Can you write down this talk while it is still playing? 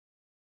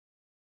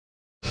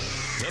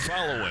The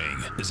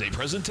following is a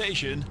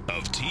presentation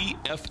of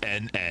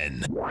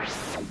TFNN.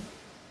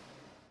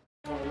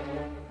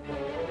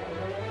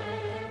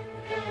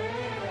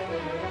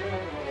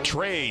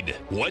 Trade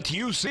what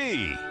you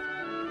see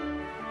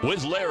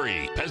with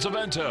Larry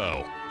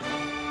Pesavento.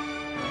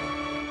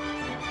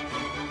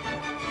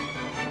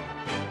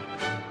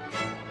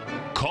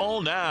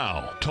 Call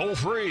now, toll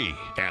free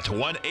at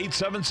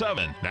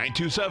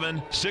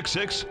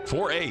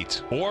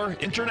 1-877-927-6648 or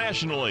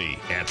internationally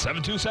at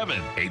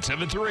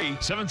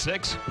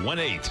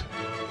 727-873-7618.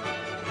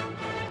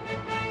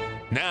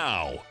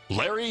 Now,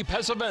 Larry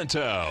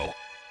Pesavento.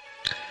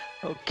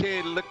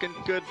 Okay, looking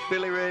good,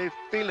 Billy Ray.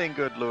 Feeling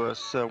good,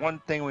 Lewis. One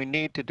thing we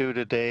need to do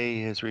today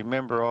is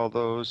remember all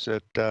those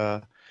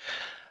that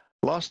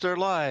lost their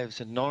lives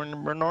in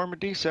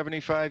Normandy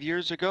 75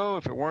 years ago.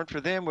 If it weren't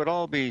for them, we'd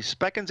all be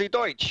Specken Sie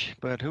Deutsch.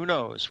 But who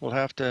knows? We'll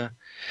have to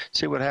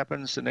see what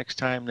happens the next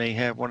time they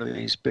have one of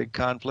these big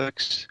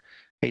conflicts.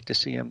 Hate to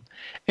see them.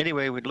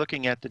 Anyway, we're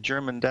looking at the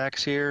German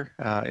DAX here.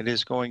 It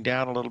is going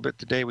down a little bit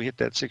today. We hit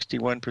that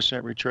 61%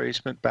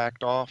 retracement,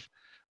 backed off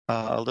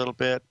a little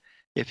bit.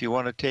 If you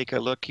want to take a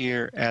look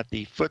here at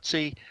the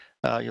FTSE,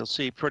 you'll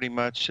see pretty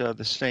much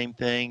the same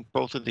thing.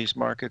 Both of these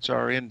markets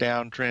are in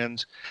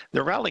downtrends.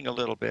 They're rallying a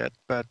little bit,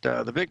 but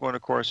the big one,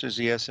 of course, is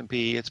the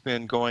S&P. It's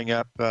been going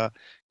up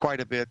quite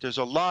a bit. There's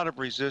a lot of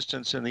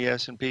resistance in the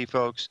S&P,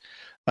 folks,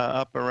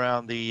 up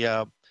around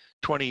the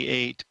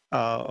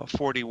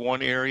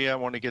 2841 area. I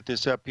want to get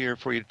this up here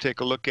for you to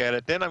take a look at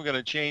it. Then I'm going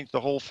to change the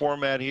whole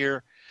format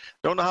here.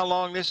 Don't know how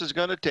long this is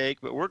going to take,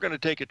 but we're going to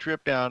take a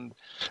trip down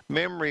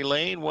memory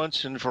lane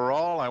once and for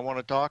all. I want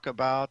to talk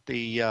about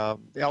the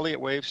Elliott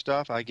wave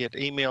stuff. I get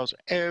emails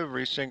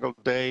every single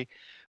day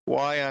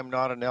why I'm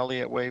not an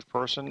Elliott wave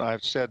person.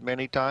 I've said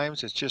many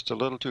times it's just a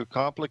little too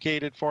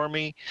complicated for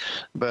me.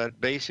 But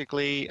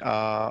basically,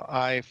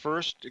 I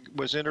first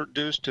was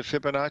introduced to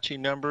Fibonacci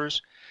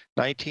numbers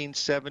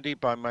 1970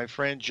 by my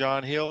friend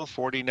John Hill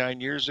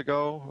 49 years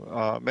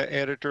ago,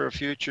 editor of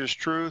Futures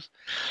Truth.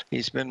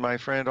 He's been my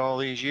friend all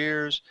these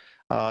years.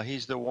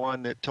 He's the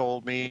one that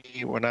told me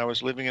when I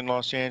was living in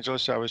Los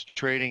Angeles, I was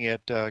trading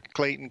at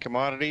Clayton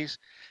Commodities,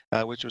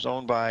 which was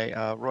owned by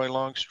Roy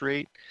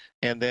Longstreet.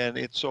 And then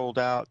it sold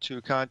out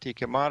to Conti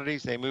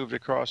Commodities. They moved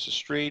across the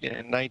street in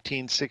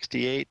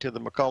 1968 to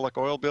the McCulloch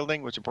Oil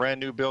Building, which is a brand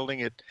new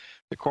building at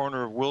the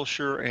corner of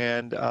Wilshire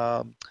and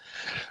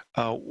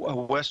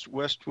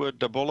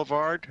Westwood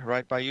Boulevard,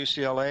 right by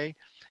UCLA.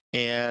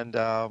 And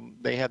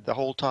they had the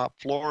whole top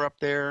floor up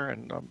there,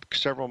 and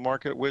several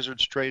market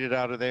wizards traded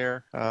out of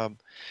there.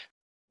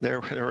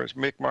 There was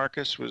Mick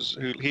Marcus,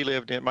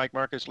 Mike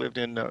Marcus lived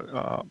in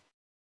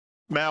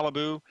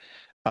Malibu.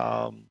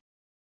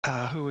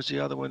 Who was the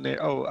other one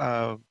there?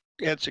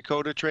 Ed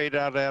Secota traded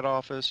out of that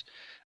office.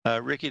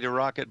 Ricky the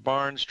Rocket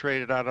Barnes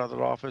traded out of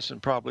that office,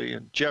 and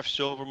Jeff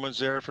Silverman was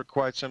there for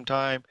quite some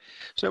time.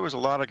 So there was a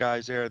lot of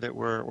guys there that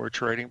were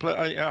trading.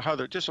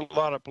 Just a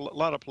lot of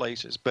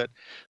places. But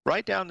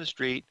right down the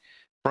street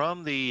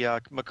from the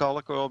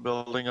McCulloch Oil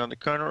Building on the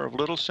corner of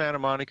Little Santa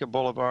Monica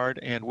Boulevard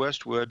and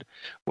Westwood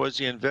was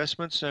the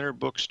Investment Center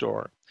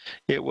Bookstore.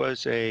 It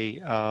was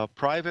a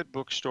private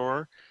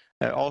bookstore.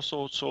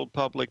 Also sold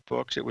public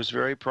books. It was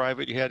very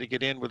private. You had to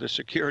get in with a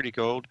security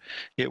code.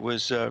 It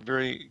was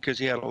because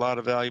he had a lot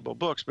of valuable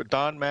books. But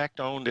Don Mack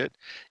owned it,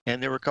 and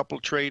there were a couple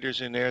of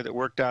traders in there that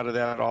worked out of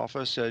that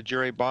office.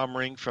 Jerry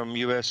Baumring from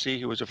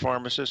USC, who was a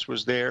pharmacist,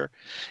 was there,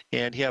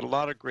 and he had a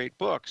lot of great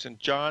books. And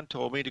John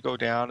told me to go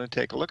down and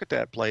take a look at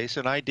that place,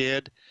 and I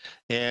did.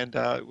 And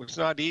it was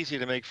not easy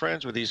to make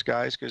friends with these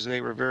guys because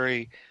they were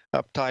very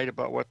uptight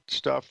about what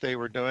stuff they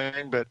were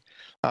doing, but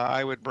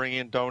I would bring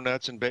in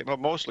donuts and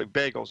mostly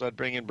bagels. I'd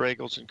bring in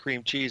bagels and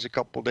cream cheese a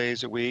couple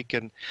days a week,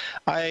 and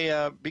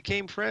I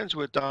became friends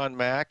with Don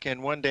Mack.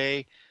 And one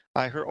day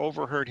I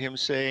overheard him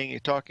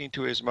talking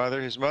to his mother.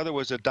 His mother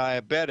was a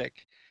diabetic,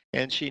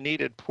 and she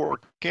needed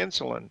pork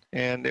insulin,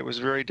 and it was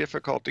very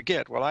difficult to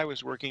get. Well, I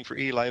was working for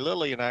Eli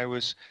Lilly, and I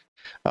was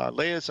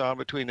liaison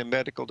between the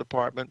medical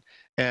department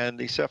and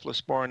the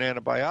cephalosporin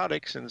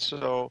antibiotics, and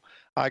so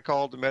I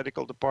called the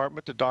medical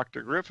department to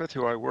Dr. Griffith,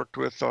 who I worked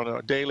with on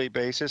a daily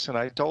basis, and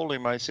I told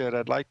him, I said,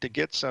 I'd like to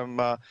get some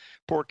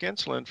pork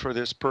insulin for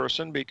this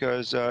person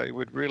because it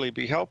would really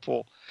be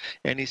helpful.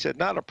 And he said,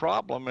 not a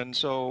problem. And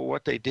so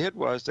what they did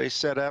was they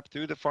set up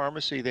through the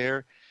pharmacy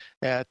there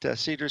at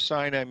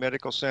Cedars-Sinai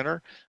Medical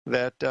Center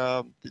that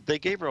they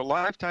gave her a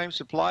lifetime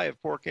supply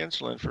of pork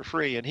insulin for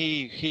free. And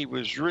he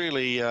was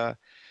really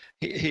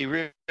he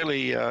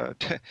really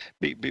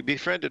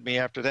befriended me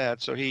after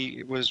that. So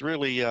he was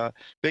really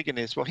big in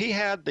this. Well, he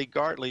had the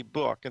Gartley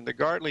book, and the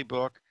Gartley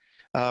book,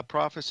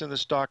 Profits in the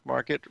Stock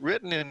Market,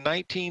 written in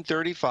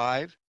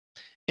 1935.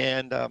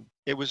 And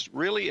it was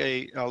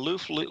really a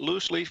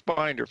loose leaf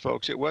binder,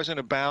 folks. It wasn't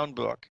a bound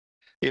book.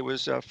 It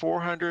was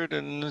 400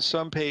 and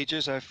some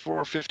pages,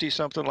 450,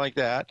 something like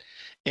that.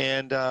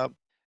 And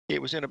it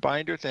was in a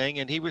binder thing,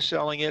 and he was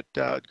selling it.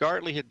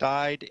 Gartley had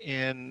died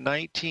in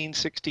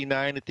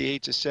 1969 at the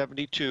age of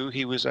 72.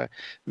 He was a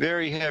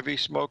very heavy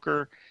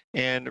smoker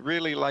and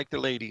really liked the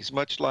ladies,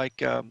 much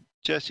like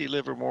Jesse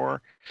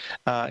Livermore.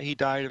 He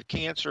died of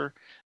cancer,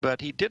 but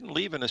he didn't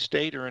leave an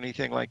estate or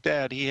anything like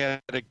that. He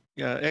had a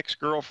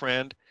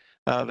ex-girlfriend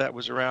that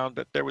was around,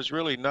 but there was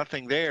really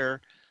nothing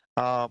there.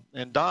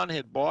 And Don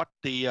had bought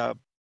the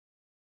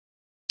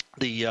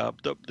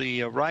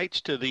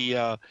rights to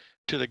the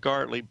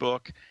Gartley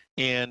book,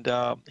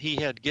 and he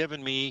had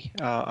given me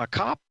a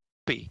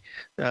copy.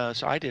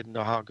 So I didn't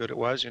know how good it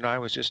was. I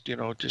was just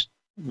just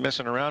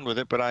messing around with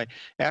it. But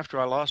after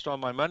I lost all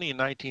my money in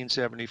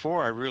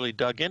 1974, I really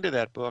dug into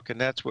that book, and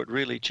that's what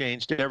really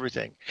changed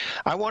everything.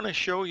 I want to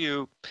show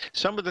you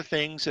some of the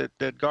things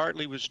that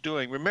Gartley was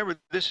doing. Remember,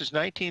 this is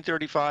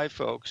 1935,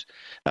 folks.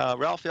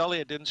 Ralph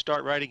Elliott didn't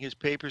start writing his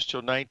papers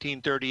till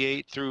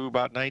 1938 through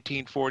about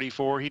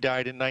 1944. He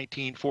died in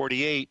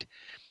 1948.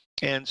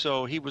 And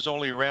so he was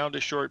only around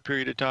a short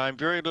period of time.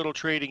 Very little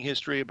trading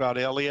history about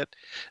Elliott.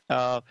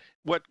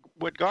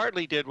 What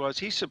Gartley did was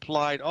he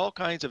supplied all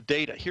kinds of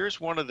data. Here's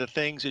one of the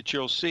things that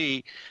you'll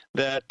see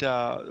that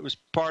was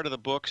part of the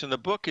books. And the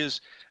book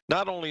is,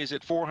 not only is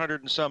it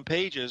 400 and some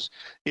pages,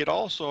 it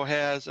also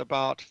has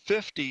about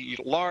 50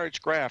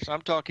 large graphs.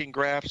 I'm talking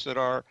graphs that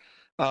are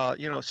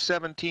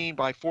 17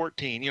 by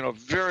 14,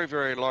 very,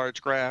 very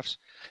large graphs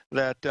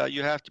that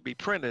you have to be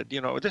printed.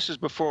 This is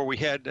before we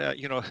had,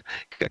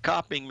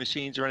 copying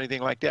machines or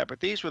anything like that. But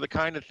these were the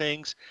kind of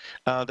things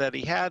that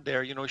he had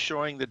there,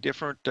 showing the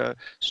different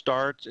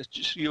starts,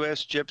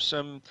 U.S.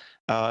 gypsum,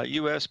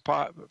 U.S.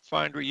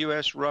 foundry,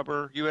 U.S.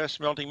 rubber, U.S.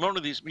 smelting, one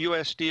of these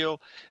U.S.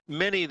 steel.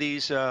 Many of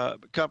these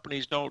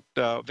companies don't,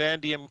 Van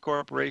Diem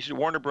Corporation,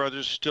 Warner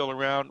Brothers is still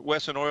around,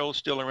 Wesson Oil is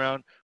still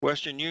around,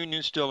 Western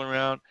Union is still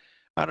around.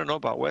 I don't know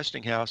about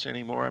Westinghouse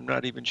anymore. I'm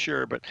not even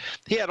sure. But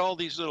he had all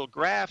these little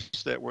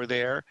graphs that were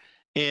there.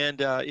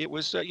 And it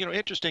was,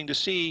 interesting to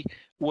see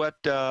what,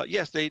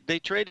 yes, they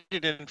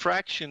traded in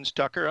fractions,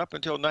 Tucker, up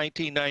until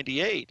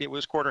 1998. It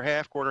was quarter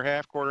half, quarter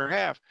half, quarter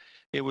half.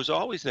 It was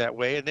always that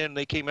way. And then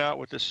they came out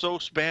with the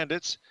SOS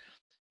Bandits.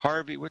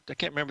 Harvey, I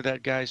can't remember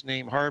that guy's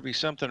name, Harvey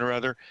something or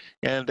other.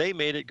 And they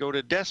made it go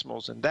to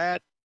decimals. And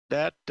that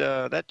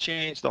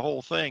changed the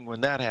whole thing when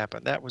that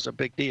happened. That was a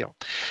big deal.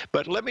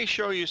 But let me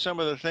show you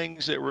some of the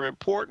things that were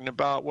important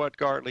about what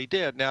Gartley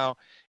did. Now,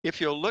 if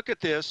you'll look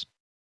at this,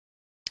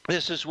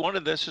 this is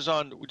on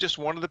just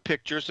one of the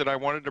pictures that I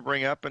wanted to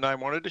bring up, and I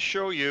wanted to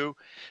show you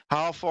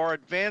how far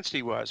advanced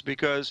he was,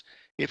 because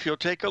if you'll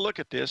take a look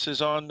at this,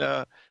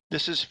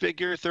 this is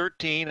figure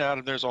 13 out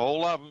of, there's a whole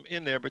lot of them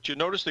in there, but you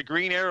notice the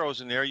green arrows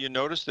in there. You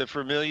notice the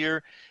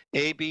familiar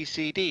A, B,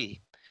 C,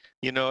 D.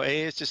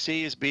 A is to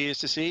C is B is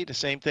to C. The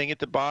same thing at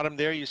the bottom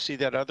there. You see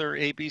that other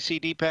A, B, C,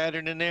 D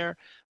pattern in there.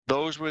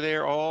 Those were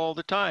there all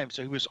the time.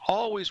 So he was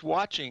always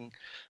watching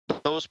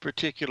those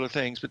particular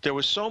things. But there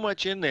was so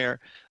much in there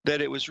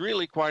that it was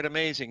really quite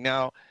amazing.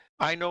 Now,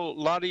 I know a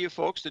lot of you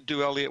folks that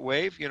do Elliott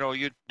Wave,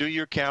 you do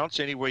your counts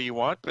any way you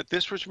want. But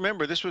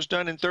remember, this was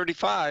done in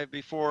 35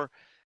 before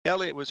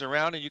Elliott was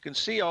around, and you can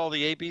see all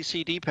the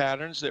ABCD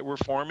patterns that were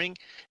forming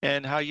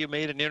and how you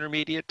made an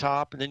intermediate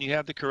top, and then you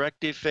have the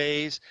corrective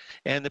phase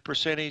and the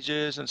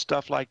percentages and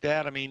stuff like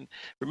that. I mean,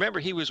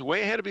 remember, he was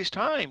way ahead of his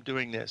time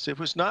doing this. It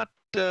was not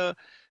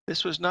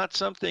this was not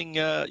something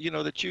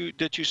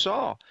that you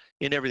saw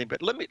in everything.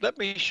 But let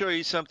me show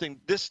you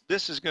something. This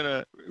is going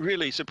to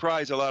really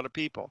surprise a lot of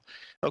people.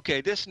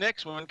 Okay, this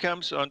next one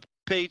comes on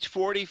page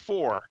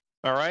 44.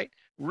 All right,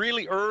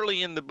 really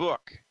early in the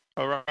book.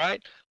 All right,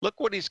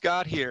 look what he's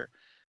got here.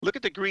 Look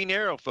at the green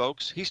arrow,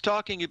 folks. He's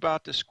talking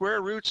about the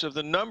square roots of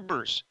the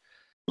numbers.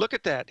 Look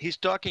at that. He's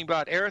talking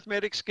about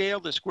arithmetic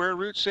scale, the square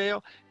root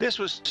scale. This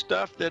was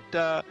stuff that,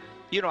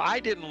 I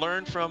didn't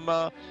learn from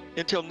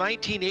until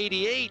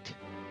 1988,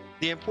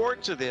 the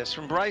importance of this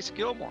from Bryce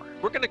Gilmore.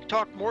 We're going to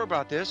talk more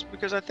about this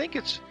because I think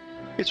it's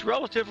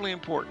relatively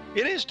important.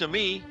 It is to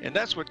me, and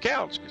that's what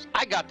counts, because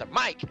I got the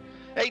mic.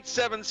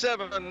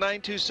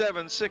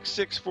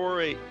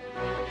 877-927-6648.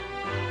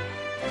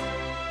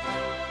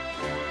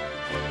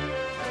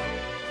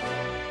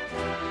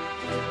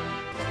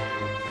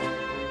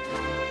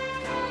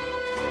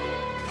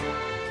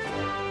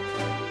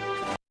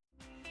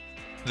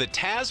 The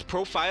TAS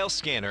Profile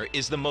Scanner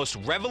is the most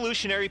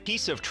revolutionary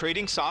piece of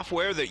trading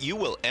software that you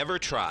will ever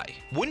try.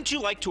 Wouldn't you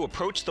like to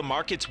approach the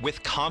markets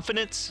with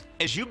confidence?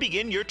 As you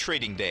begin your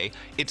trading day,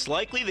 it's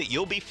likely that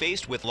you'll be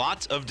faced with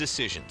lots of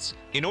decisions.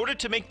 In order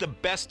to make the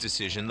best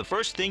decision, the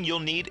first thing you'll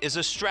need is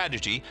a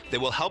strategy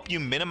that will help you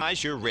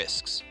minimize your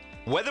risks.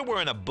 Whether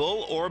we're in a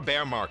bull or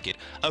bear market,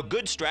 a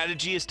good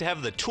strategy is to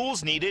have the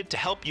tools needed to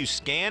help you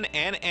scan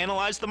and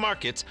analyze the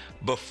markets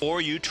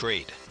before you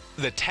trade.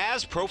 The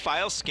TAS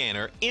Profile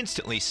Scanner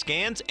instantly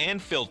scans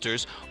and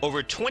filters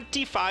over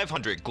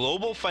 2,500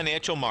 global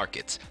financial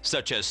markets,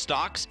 such as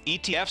stocks,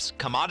 ETFs,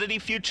 commodity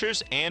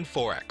futures, and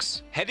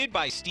Forex. Headed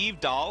by Steve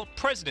Dahl,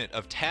 president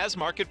of TAS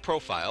Market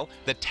Profile,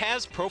 the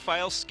TAS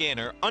Profile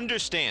Scanner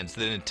understands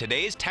that in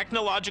today's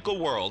technological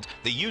world,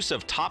 the use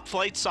of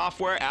top-flight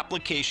software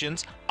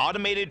applications,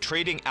 automated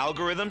trading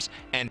algorithms,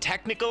 and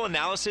technical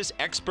analysis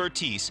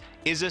expertise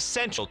is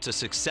essential to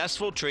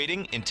successful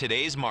trading in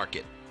today's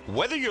market.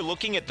 Whether you're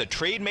looking at the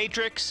trade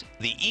matrix,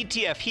 the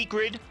ETF heat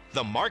grid,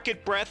 the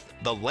market breadth,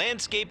 the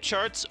landscape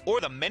charts, or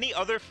the many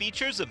other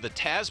features of the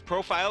TAS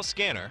Profile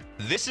Scanner,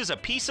 this is a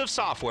piece of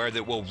software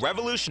that will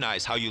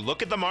revolutionize how you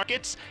look at the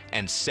markets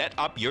and set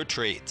up your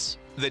trades.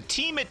 The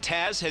team at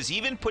TAS has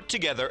even put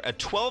together a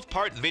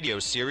 12-part video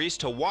series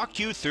to walk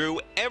you through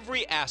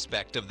every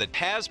aspect of the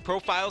TAS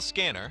Profile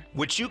Scanner,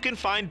 which you can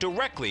find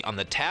directly on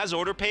the TAS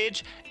order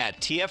page at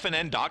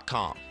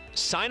TFNN.com.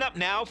 Sign up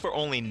now for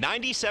only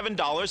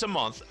 $97 a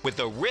month with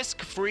a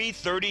risk-free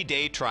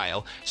 30-day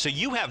trial, so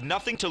you have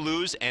nothing to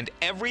lose and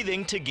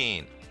everything to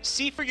gain.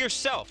 See for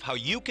yourself how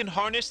you can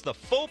harness the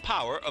full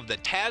power of the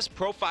TAS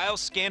Profile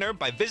Scanner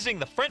by visiting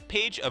the front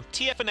page of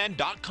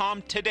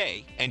TFNN.com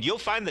today, and you'll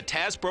find the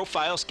TAS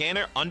Profile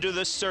Scanner under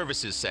the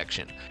Services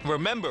section.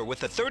 Remember,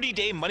 with a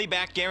 30-day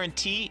money-back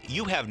guarantee,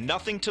 you have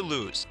nothing to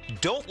lose.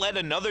 Don't let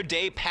another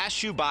day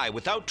pass you by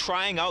without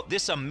trying out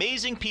this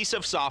amazing piece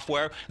of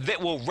software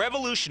that will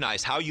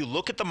revolutionize how you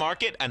look at the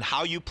market and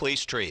how you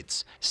place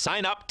trades.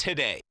 Sign up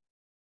today.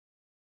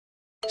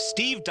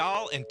 Steve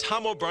Dahl and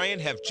Tom O'Brien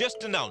have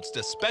just announced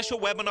a special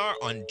webinar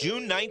on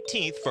June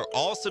 19th for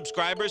all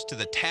subscribers to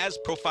the TAS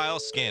Profile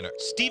Scanner.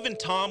 Steve and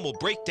Tom will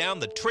break down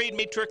the trade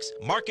matrix,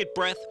 market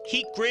breadth,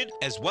 heat grid,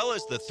 as well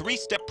as the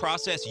 3-step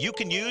process you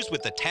can use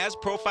with the TAS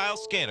Profile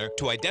Scanner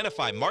to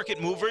identify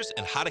market movers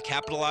and how to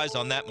capitalize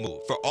on that move.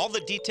 For all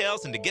the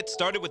details and to get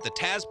started with the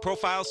TAS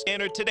Profile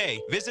Scanner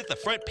today, visit the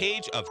front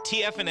page of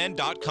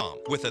TFNN.com.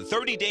 With a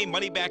 30-day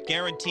money-back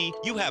guarantee,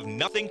 you have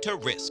nothing to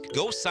risk.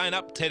 Go sign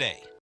up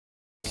today.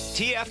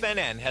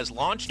 TFNN has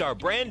launched our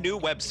brand new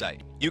website.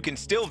 You can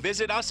still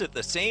visit us at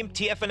the same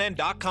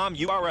TFNN.com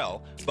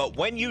URL, but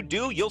when you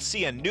do, you'll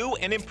see a new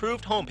and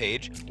improved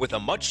homepage with a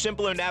much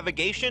simpler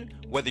navigation,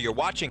 whether you're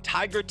watching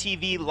Tiger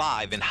TV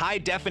live in high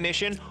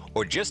definition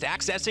or just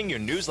accessing your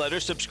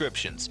newsletter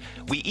subscriptions.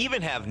 We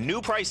even have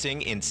new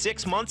pricing in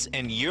 6 months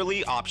and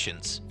yearly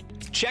options.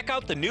 Check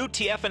out the new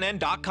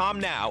TFNN.com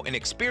now and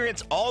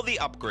experience all the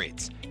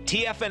upgrades.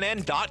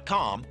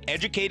 TFNN.com,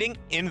 educating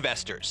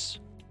investors.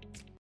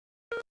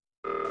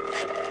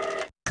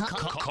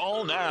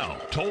 Call now,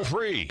 toll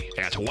free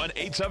at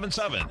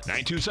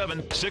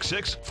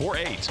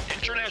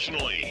 1-877-927-6648.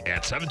 Internationally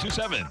at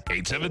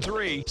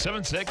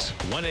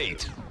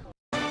 727-873-7618.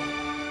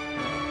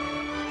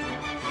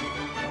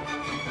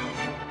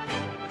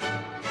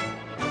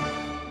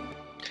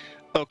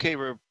 Okay,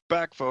 we're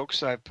back,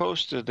 folks. I've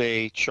posted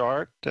a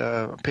chart,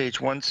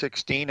 page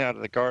 116 out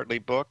of the Gartley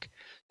book.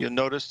 You'll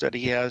notice that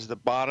he has the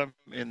bottom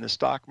in the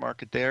stock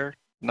market there.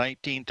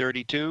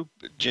 1932,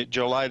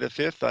 July the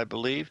 5th, I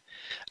believe,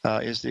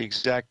 is the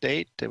exact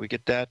date. We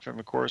get that from,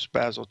 of course,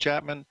 Basil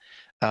Chapman.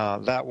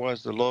 That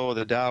was the low of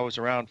the Dow, was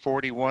around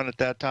 41 at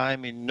that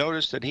time. You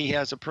notice that he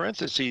has a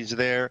parentheses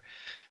there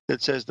that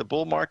says the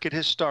bull market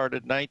has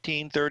started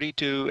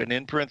 1932 and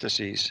in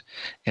parentheses.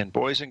 And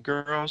boys and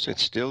girls,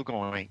 it's still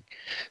going.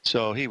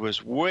 So he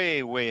was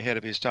way, way ahead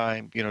of his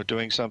time, you know,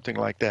 doing something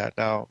like that.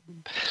 Now,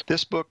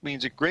 this book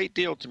means a great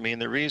deal to me,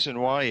 and the reason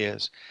why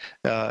is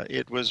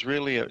it was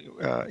really,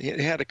 it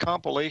had a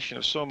compilation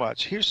of so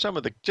much. Here's some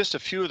of the, just a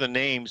few of the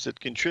names that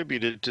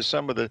contributed to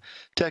some of the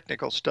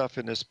technical stuff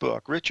in this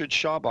book. Richard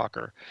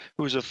Schabacher,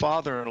 who's a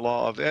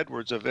father-in-law of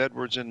Edwards and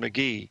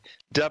McGee,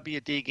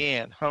 W.D.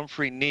 Gann,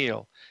 Humphrey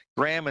Neal,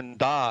 Graham and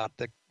Dodd,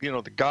 the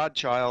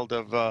godchild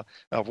of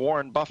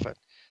Warren Buffett,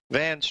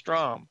 Van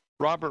Strom,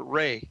 Robert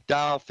Ray,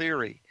 Dow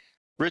Theory,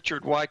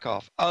 Richard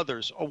Wyckoff,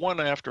 others, one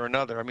after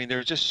another. I mean,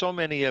 there's just so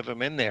many of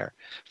them in there.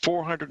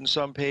 400 and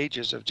some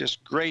pages of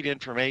just great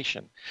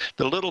information.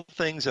 The little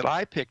things that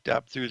I picked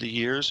up through the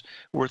years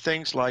were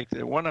things like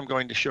the one I'm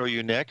going to show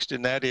you next,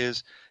 and that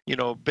is, you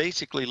know,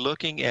 basically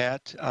looking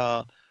at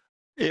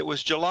it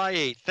was July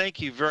 8th. Thank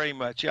you very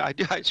much. Yeah,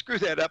 I screw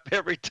that up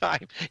every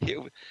time.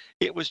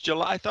 It was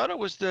July. I thought it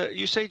was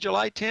you say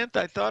July 10th?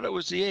 I thought it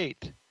was the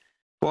 8th.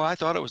 Well, I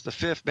thought it was the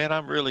 5th. Man,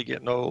 I'm really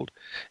getting old.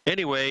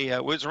 Anyway,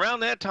 it was around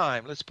that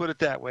time. Let's put it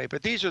that way.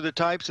 But these are the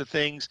types of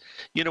things,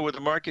 you know, where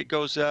the market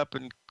goes up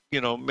and,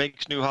 you know,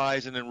 makes new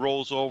highs and then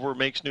rolls over,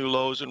 makes new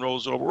lows and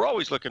rolls over. We're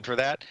always looking for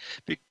that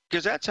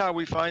because that's how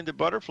we find the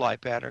butterfly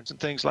patterns and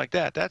things like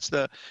that. That's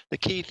the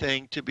key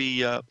thing to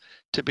be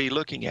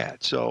looking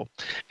at. So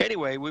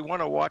anyway, we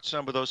want to watch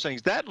some of those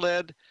things. That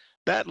led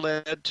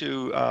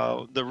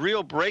to the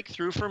real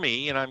breakthrough for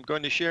me, and I'm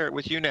going to share it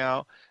with you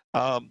now.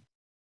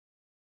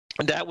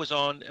 And that was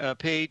on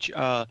page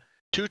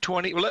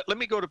 220. Well, let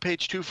me go to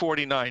page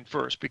 249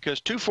 first,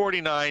 because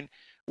 249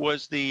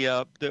 was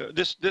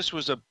this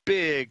was a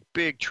big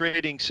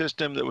trading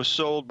system that was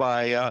sold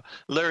by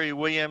Larry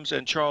Williams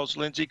and Charles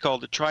Lindsay,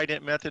 called the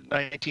Trident Method in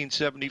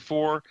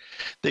 1974.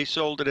 They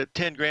sold it at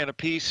 10 grand a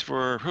piece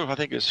for I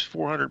think it's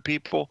 400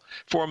 people,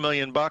 $4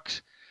 million,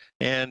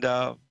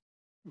 and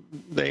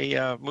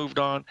they moved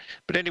on.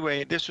 But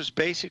anyway, this was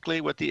basically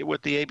what the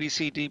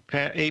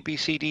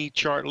ABCD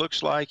chart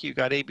looks like. You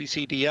got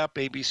ABCD up,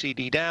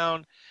 ABCD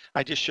down.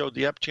 I just showed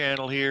the up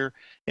channel here,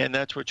 and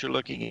that's what you're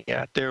looking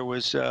at. There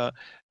was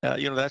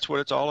That's what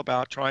it's all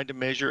about, trying to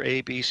measure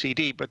A, B, C,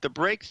 D. But the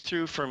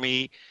breakthrough for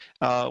me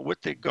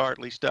with the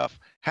Gartley stuff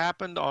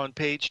happened on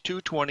page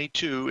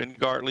 222 in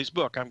Gartley's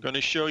book. I'm going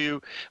to show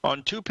you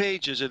on 2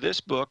 pages of this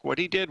book. What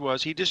he did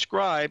was he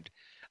described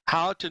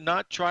how to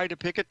not try to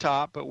pick a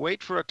top, but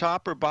wait for a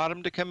top or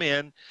bottom to come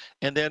in,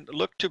 and then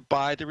look to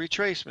buy the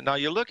retracement. Now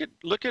you look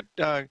at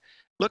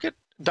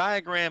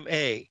diagram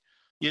A.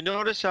 You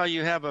notice how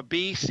you have a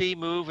B, C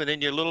move, and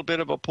then a little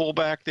bit of a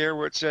pullback there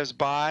where it says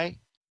buy.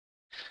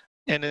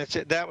 And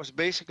that was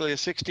basically a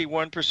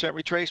 61%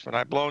 retracement.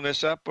 I've blown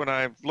this up when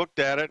I've looked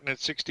at it, and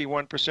it's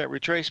 61%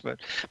 retracement.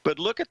 But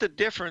look at the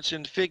difference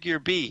in figure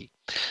B.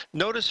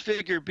 Notice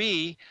figure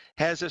B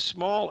has a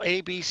small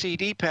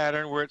ABCD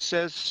pattern where it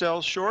says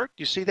sell short.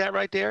 You see that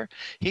right there?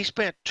 He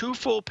spent 2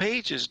 full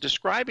pages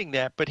describing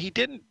that, but he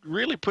didn't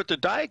really put the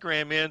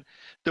diagram in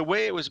the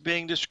way it was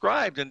being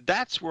described. And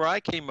that's where I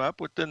came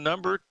up with the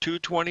number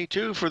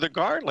 222 for the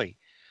Gartley.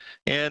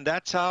 And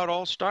that's how it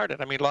all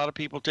started. I mean, a lot of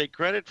people take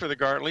credit for the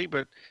Gartley,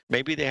 but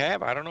maybe they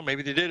have. I don't know.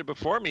 Maybe they did it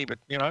before me, but,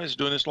 I was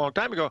doing this a long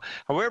time ago.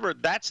 However,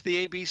 that's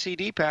the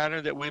ABCD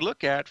pattern that we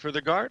look at for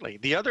the Gartley.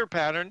 The other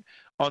pattern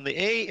on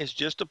the A is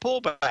just a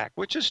pullback,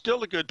 which is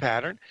still a good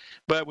pattern.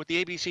 But with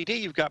the ABCD,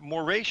 you've got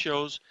more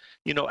ratios,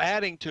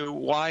 adding to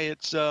why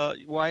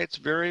it's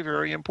very,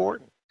 very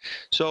important.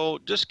 So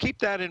just keep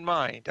that in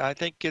mind. I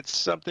think it's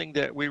something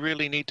that we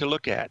really need to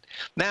look at.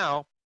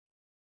 Now,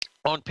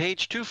 on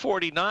page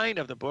 249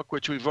 of the book,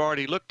 which we've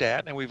already looked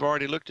at, and we've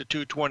already looked at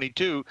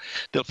 222,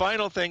 the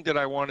final thing that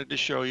I wanted to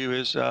show you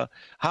is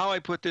how I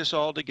put this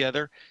all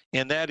together,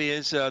 and that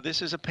is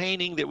this is a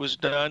painting that was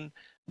done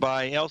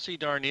by Elsie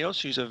Darnielle.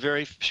 She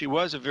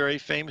was a very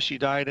famous. She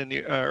died in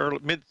the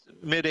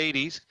mid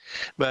 80s,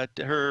 but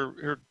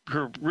her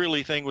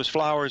really thing was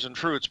flowers and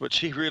fruits. But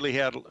she really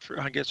had,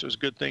 I guess it was a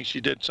good thing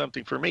she did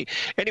something for me.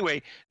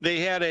 Anyway, they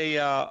had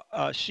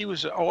she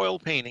was oil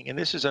painting, and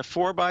this is a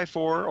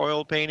 4x4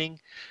 oil painting.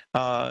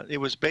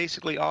 It was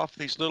basically off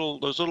those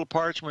little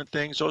parchment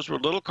things. Those were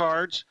little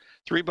cards,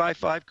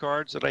 3x5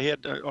 cards that I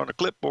had on a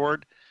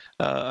clipboard.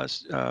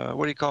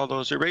 What do you call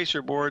those?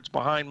 Eraser boards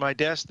behind my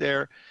desk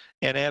there,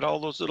 and had all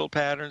those little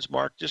patterns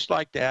marked just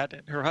like that.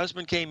 And her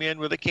husband came in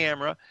with a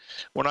camera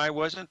when I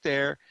wasn't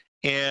there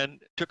and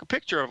took a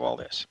picture of all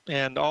this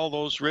and all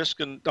those risks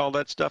and all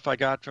that stuff I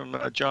got from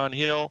John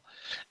Hill.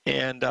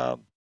 And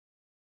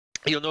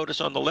you'll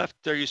notice on the left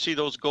there, you see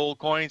those gold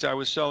coins. I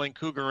was selling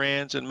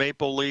Cougarans and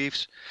maple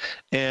leafs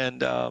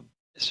and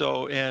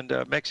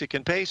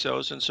Mexican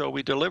pesos, and so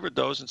we delivered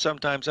those, and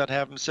sometimes I'd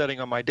have them sitting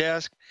on my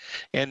desk.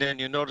 And then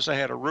you notice I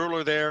had a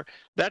ruler there.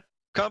 That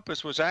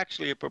compass was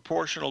actually a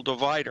proportional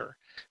divider,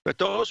 but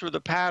those were the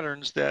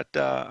patterns that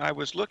I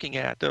was looking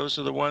at. Those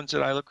are the ones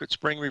that I look at,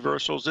 spring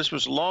reversals. This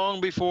was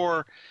long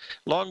before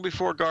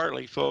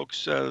Gartley,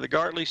 folks. The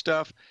Gartley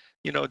stuff,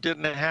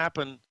 didn't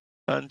happen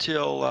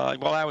until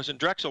I was in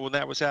Drexel when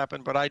that was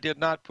happened, but I did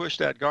not push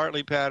that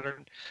Gartley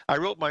pattern. I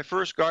wrote my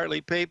first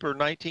Gartley paper in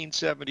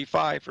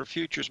 1975 for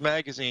Futures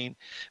magazine,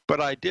 but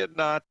I did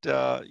not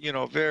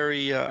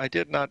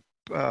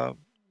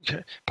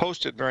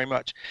post it very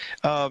much.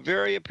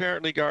 Very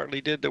apparently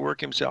Gartley did the work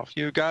himself.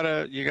 You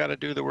gotta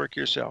do the work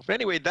yourself.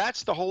 Anyway,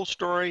 that's the whole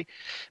story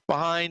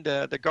behind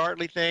the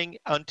Gartley thing.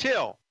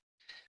 Until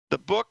the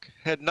book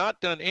had not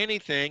done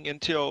anything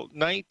until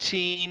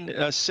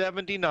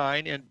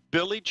 1979, and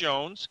Billy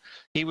Jones,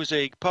 he was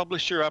a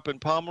publisher up in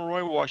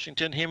Pomeroy,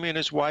 Washington. Him and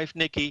his wife,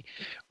 Nikki,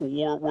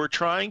 were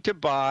trying to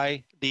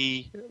buy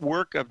the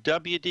work of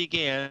W.D.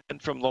 Gann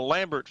from the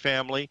Lambert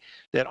family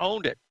that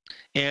owned it.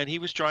 And he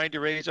was trying to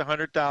raise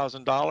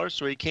 $100,000,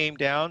 so he came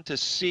down to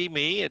see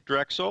me at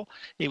Drexel.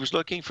 He was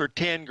looking for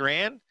 10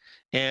 grand.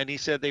 And he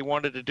said they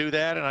wanted to do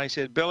that. And I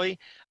said, Billy,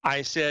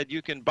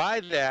 you can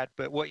buy that,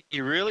 but what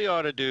you really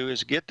ought to do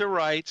is get the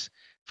rights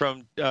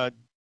from Don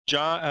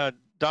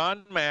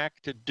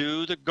Mack to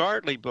do the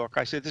Gartley book.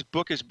 I said, this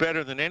book is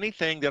better than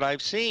anything that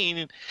I've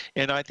seen,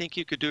 and I think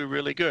you could do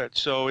really good.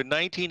 So in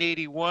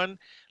 1981,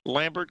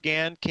 Lambert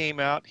Gann came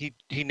out. He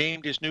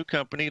named his new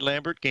company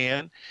Lambert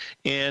Gann,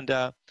 and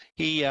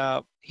he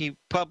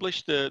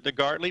published the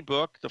Gartley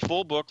book, the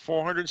full book,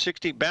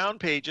 460 bound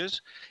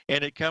pages,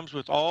 and it comes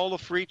with all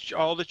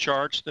the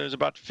charts. There's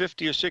about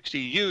 50 or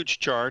 60 huge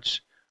charts,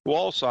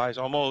 wall size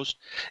almost,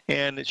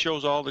 and it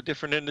shows all the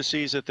different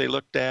indices that they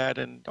looked at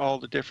and all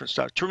the different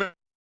stuff. Tremendous.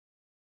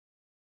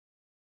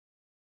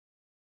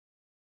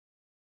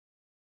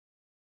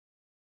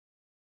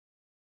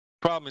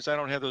 Problem is I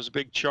don't have those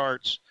big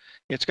charts.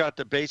 It's got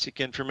the basic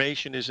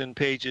information is in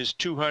pages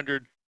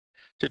 200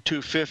 to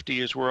 250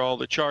 is where all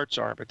the charts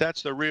are, but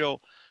that's the real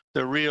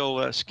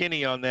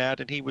skinny on that.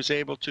 And he was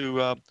able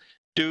to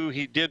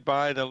he did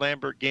buy the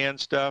Lambert Gann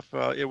stuff.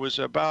 It was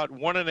about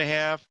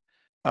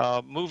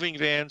 1.5 moving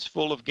vans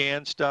full of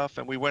Gann stuff,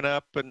 and we went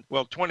up, and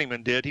well,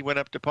 Twentyman did. He went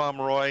up to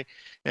Pomeroy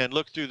and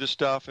looked through the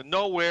stuff, and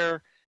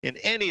nowhere in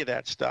any of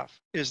that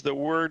stuff is the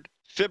word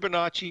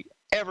Fibonacci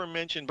ever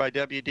mentioned by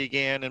W.D.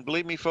 Gann. And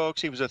believe me,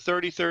 folks, he was a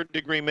 33rd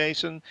degree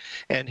Mason,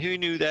 and who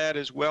knew that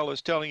as well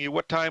as telling you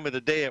what time of the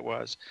day it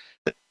was.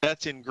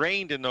 That's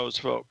ingrained in those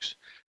folks.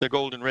 the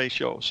golden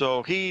ratio.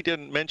 So he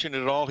didn't mention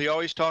it at all. He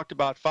always talked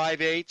about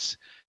 5/8,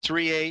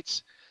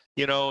 3/8,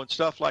 and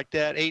stuff like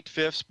that,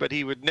 8/5, but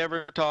he would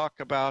never talk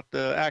about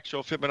the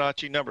actual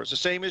Fibonacci numbers. The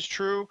same is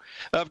true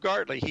of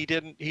Gartley. He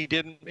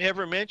didn't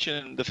ever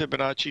mention the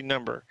Fibonacci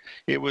number.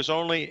 It was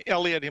only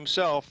Elliott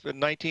himself in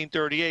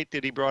 1938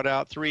 that he brought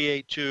out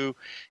 382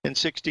 and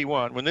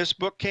 61. When this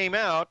book came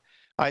out,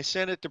 I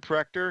sent it to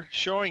Prechter,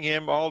 showing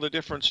him all the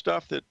different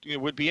stuff that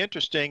would be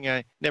interesting.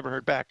 I never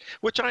heard back,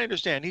 which I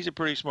understand. He's a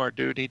pretty smart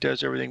dude. He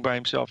does everything by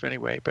himself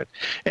anyway. But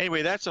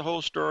anyway, that's the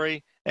whole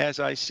story as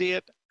I see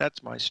it.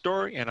 That's my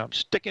story, and I'm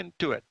sticking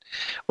to it.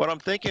 What I'm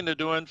thinking of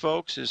doing,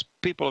 folks, is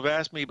people have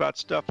asked me about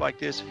stuff like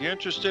this. If you're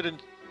interested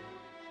in...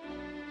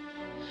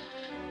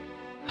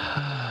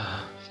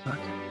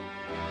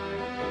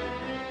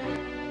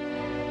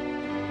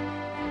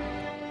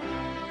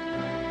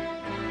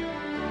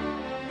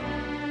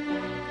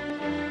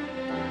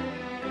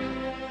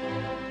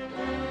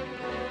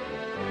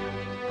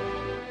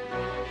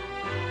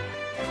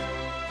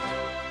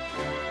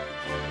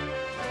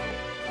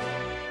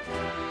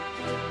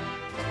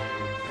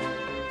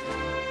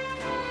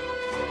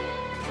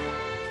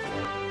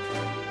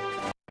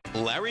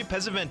 Larry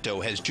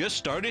Pesavento has just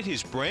started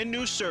his brand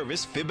new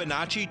service,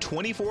 Fibonacci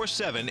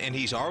 24/7, and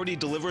he's already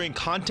delivering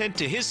content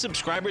to his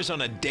subscribers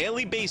on a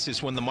daily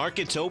basis when the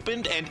market's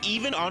opened and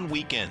even on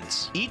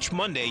weekends. Each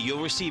Monday,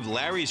 you'll receive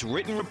Larry's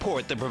written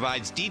report that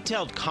provides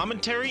detailed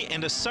commentary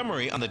and a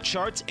summary on the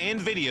charts and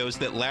videos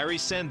that Larry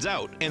sends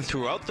out. And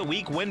throughout the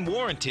week, when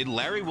warranted,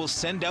 Larry will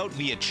send out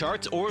via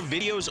charts or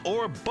videos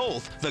or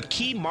both the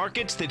key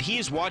markets that he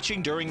is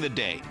watching during the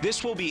day.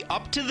 This will be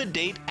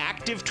up-to-the-date,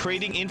 active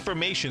trading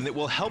information that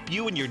will help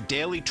you in your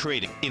daily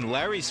trading. In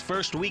Larry's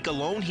first week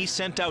alone, he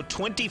sent out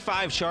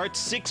 25 charts,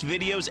 6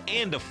 videos,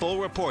 and a full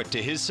report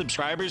to his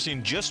subscribers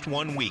in just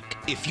 1 week.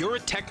 If you're a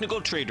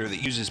technical trader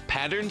that uses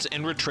patterns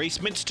and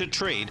retracements to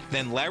trade,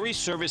 then Larry's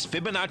service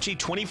Fibonacci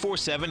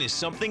 24/7 is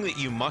something that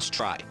you must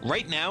try.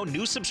 Right now,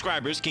 new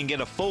subscribers can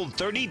get a full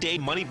 30-day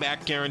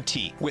money-back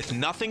guarantee. With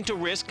nothing to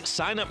risk,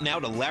 sign up now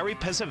to Larry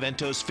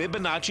Pesavento's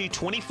Fibonacci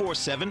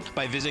 24/7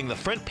 by visiting the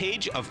front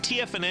page of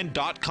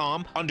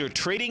TFNN.com under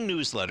Trading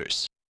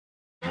Newsletters.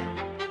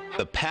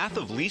 The Path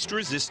of Least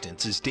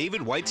Resistance is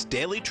David White's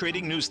daily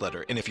trading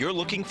newsletter, and if you're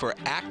looking for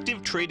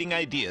active trading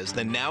ideas,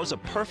 then now's a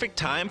perfect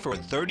time for a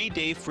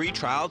 30-day free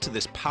trial to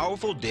this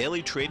powerful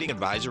daily trading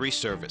advisory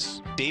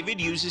service.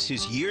 David uses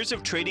his years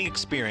of trading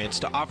experience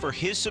to offer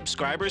his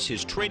subscribers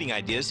his trading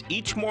ideas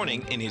each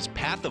morning in his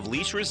Path of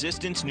Least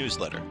Resistance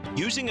newsletter.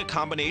 Using a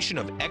combination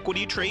of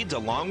equity trades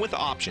along with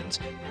options,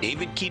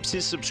 David keeps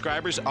his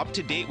subscribers up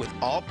to date with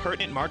all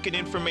pertinent market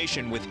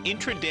information with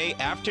intraday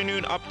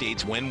afternoon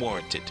updates when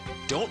warranted.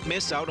 Don't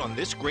miss out on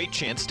this great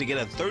chance to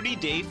get a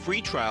 30-day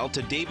free trial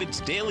to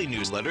David's daily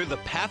newsletter, The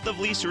Path of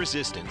Least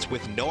Resistance,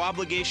 with no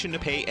obligation to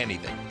pay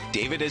anything.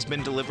 David has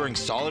been delivering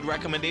solid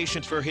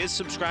recommendations for his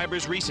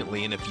subscribers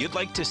recently, and if you'd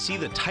like to see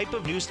the type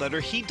of newsletter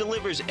he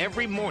delivers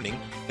every morning,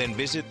 then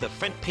visit the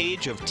front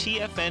page of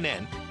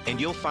TFNN and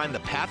you'll find the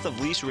Path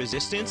of Least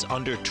Resistance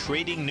under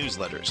Trading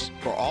Newsletters.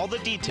 For all the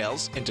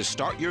details and to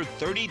start your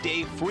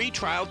 30-day free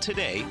trial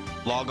today,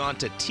 log on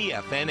to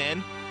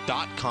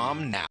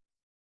TFNN.com now.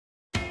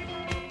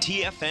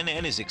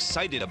 TFNN is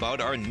excited about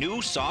our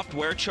new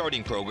software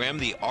charting program,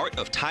 The Art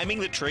of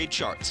Timing the Trade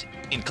Charts.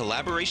 In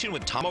collaboration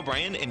with Tom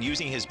O'Brien and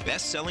using his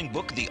best-selling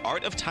book, The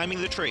Art of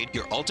Timing the Trade,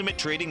 Your Ultimate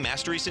Trading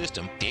Mastery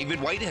System, David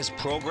White has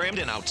programmed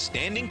an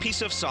outstanding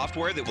piece of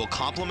software that will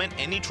complement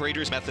any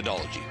trader's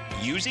methodology.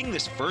 Using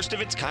this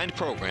first-of-its-kind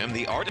program,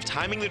 The Art of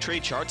Timing the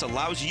Trade Charts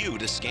allows you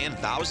to scan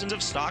thousands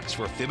of stocks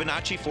for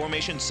Fibonacci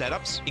formation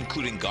setups,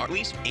 including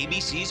Gartleys,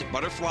 ABCs,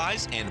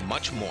 butterflies, and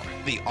much more.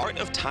 The Art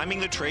of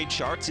Timing the Trade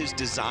Charts is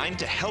designed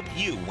to help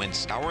you when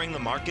scouring the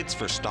markets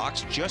for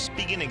stocks just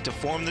beginning to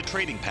form the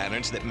trading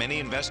patterns that many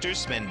investors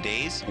spend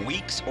days,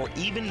 weeks, or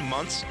even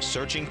months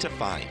searching to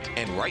find.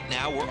 And right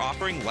now, we're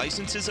offering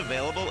licenses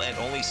available at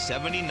only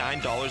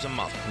 $79 a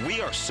month. We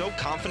are so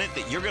confident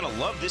that you're going to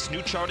love this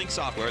new charting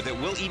software that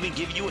will even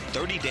give you a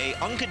 30-day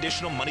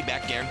unconditional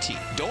money-back guarantee.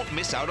 Don't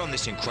miss out on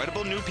this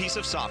incredible new piece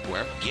of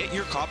software. Get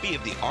your copy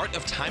of The Art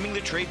of Timing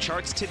the Trade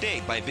Charts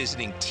today by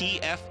visiting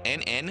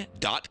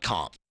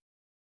TFNN.com.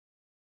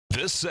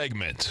 This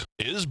segment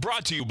is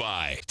brought to you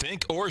by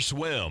Think or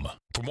Swim.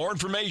 For more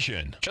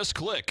information, just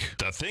click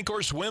the Think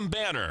or Swim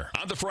banner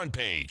on the front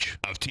page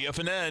of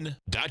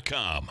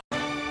TFNN.com.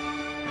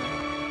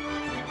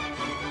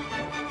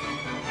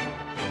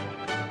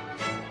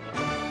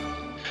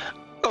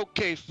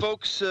 Okay,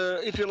 folks,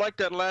 if you like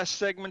that last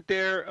segment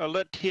there,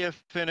 let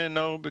TFNN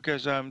know,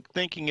 because I'm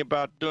thinking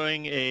about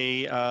doing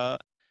a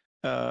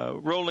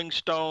Rolling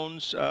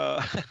Stones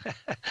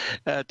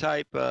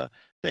type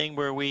thing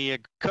where we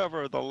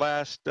cover the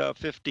last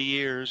 50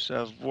 years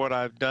of what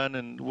I've done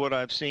and what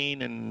I've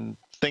seen and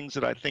things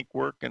that I think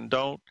work and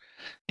don't,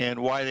 and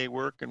why they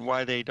work and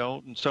why they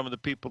don't, and some of the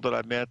people that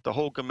I've met, the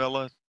whole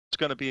Gamilla. It's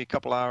going to be a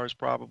couple hours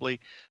probably.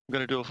 I'm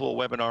going to do a full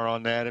webinar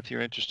on that. If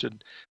you're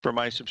interested, for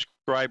my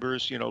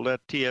subscribers,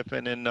 let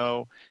TFNN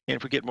know. And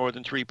if we get more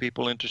than 3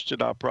 people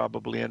interested, I'll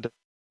probably end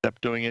up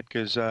doing it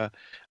because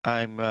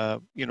I'm, I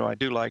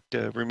do like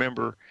to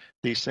remember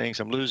these things.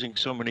 I'm losing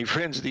so many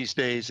friends these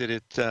days that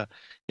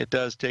it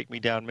does take me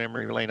down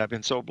memory lane. I've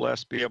been so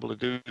blessed to be able to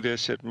do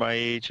this at my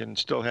age and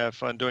still have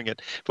fun doing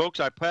it. Folks,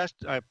 I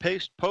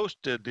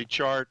posted the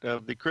chart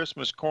of the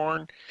Christmas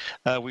corn.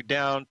 We're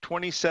down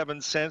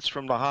 27 cents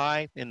from the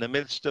high in the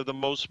midst of the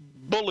most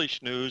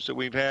bullish news that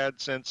we've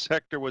had since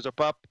Hector was a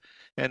pup,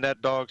 and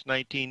that dog's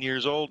 19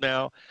 years old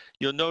now.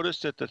 You'll notice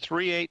that the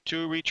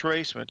 382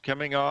 retracement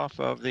coming off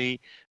of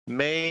the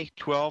May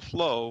 12th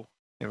low,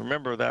 and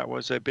remember that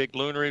was a big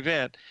lunar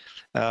event.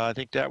 I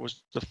think that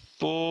was the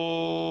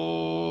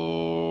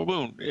full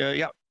moon.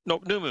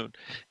 New moon.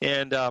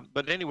 And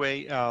but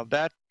anyway,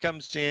 that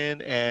comes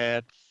in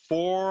at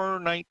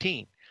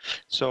 419.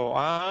 So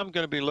I'm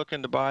going to be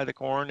looking to buy the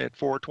corn at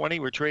 420.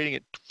 We're trading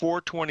at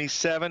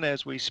 427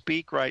 as we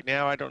speak right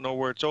now. I don't know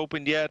where it's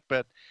opened yet,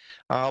 but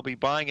I'll be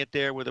buying it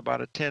there with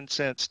about a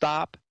 10-cent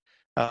stop.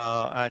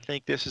 I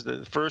think this is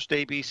the first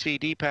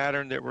ABCD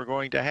pattern that we're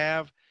going to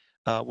have.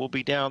 We'll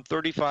be down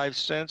 35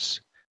 cents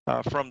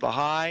from the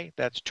high.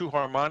 That's two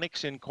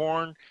harmonics in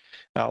corn.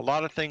 A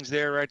lot of things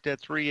there, right?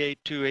 That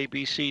 382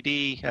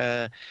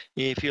 ABCD.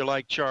 If you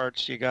like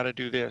charts, you got to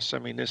do this. I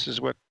mean, this is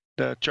what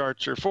the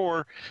charts are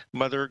for,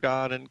 Mother,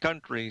 God, and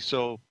country.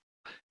 So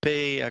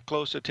pay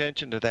close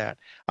attention to that.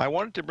 I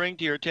wanted to bring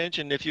to your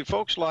attention, if you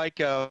folks like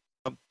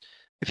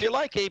if you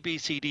like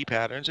ABCD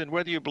patterns, and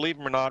whether you believe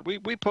them or not,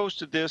 we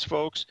posted this,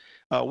 folks,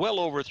 well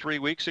over 3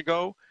 weeks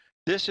ago.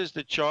 This is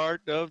the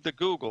chart of the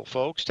Google,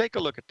 folks. Take a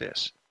look at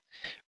this.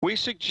 We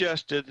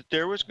suggested that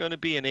there was going to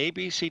be an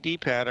ABCD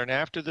pattern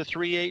after the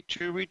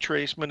 382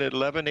 retracement at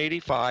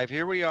 1185.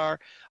 Here we are,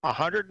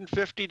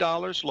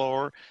 $150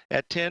 lower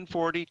at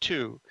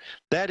 1042.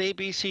 That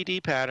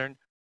ABCD pattern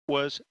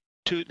was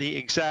to the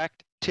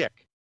exact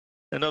tick.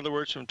 In other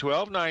words, from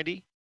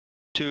 1290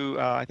 to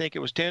I think it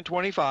was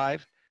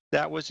 1025.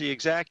 That was the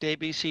exact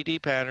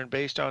ABCD pattern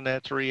based on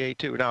that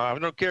 382. Now, I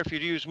don't care if you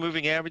use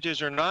moving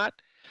averages or not.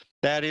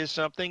 That is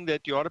something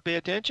that you ought to pay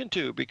attention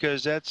to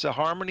because that's a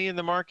harmony in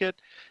the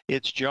market.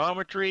 It's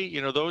geometry.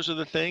 You know, those are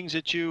the things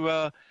that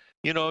you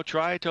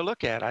try to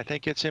look at. I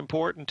think it's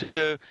important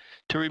to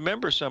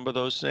remember some of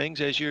those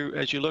things as you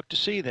look to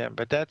see them.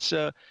 But that's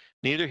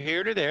neither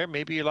here nor there.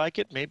 Maybe you like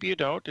it, maybe you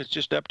don't. It's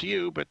just up to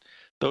you. But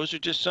those are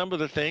just some of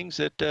the things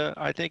that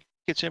I think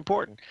it's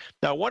important.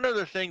 Now, one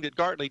other thing that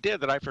Gartley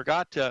did that I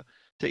forgot to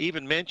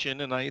even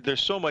mention, and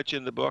there's so much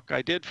in the book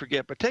I did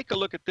forget, but take a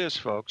look at this,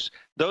 folks.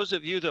 Those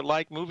of you that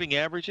like moving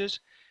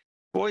averages,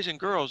 boys and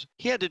girls,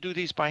 he had to do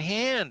these by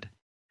hand.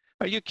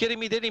 Are you kidding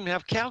me? They didn't even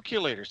have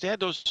calculators. They had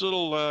those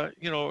little,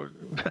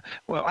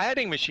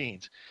 adding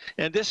machines.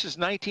 And this is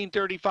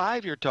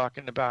 1935 you're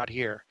talking about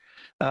here.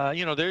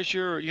 There's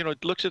your,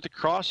 it looks at the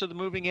cross of the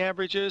moving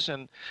averages,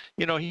 and,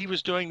 he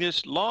was doing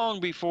this long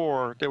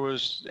before there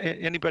was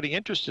anybody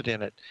interested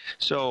in it.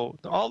 So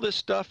all this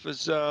stuff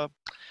is,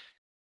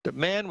 the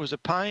man was a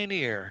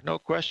pioneer, no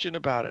question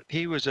about it.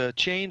 He was a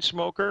chain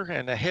smoker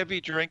and a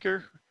heavy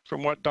drinker,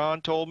 from what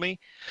Don told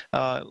me.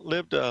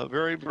 Lived a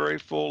very, very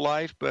full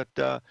life, but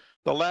the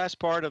last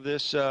part of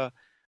this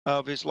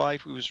of his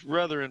life, he was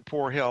rather in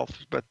poor health.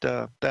 But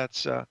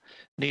that's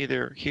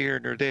neither here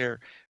nor there.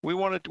 We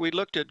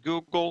looked at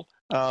Google.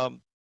 I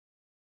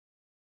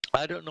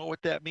don't know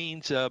what that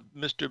means,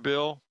 Mr.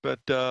 Bill, but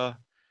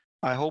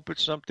I hope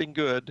it's something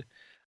good.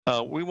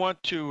 We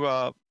want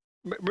to.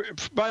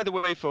 By the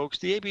way, folks,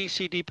 the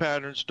ABCD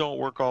patterns don't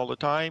work all the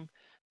time.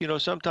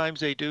 Sometimes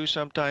they do,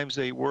 sometimes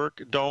they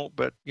don't,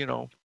 but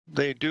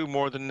they do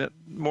more than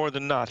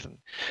nothing.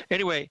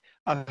 Anyway,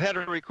 I've had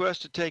a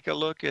request to take a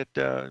look at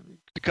the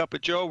Cup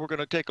of Joe. We're going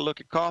to take a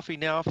look at coffee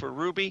now for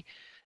Ruby.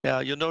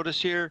 You'll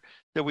notice here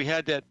that we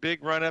had that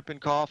big run up in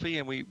coffee,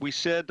 and we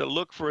said to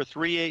look for a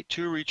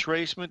 382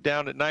 retracement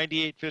down at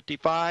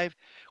 98.55.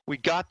 We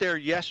got there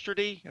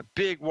yesterday, a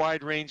big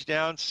wide range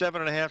down,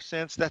 7.5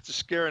 cents.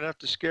 That's enough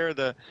to scare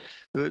the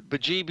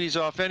bejeebies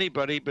off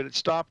anybody, but it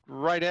stopped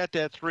right at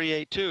that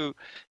 382.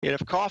 And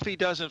if coffee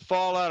doesn't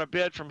fall out of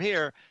bed from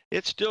here,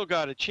 it's still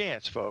got a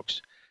chance,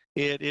 folks.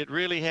 It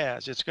really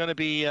has. It's going to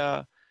be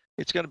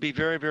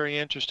very, very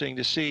interesting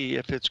to see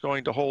if it's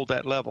going to hold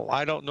that level.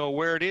 I don't know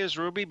where it is,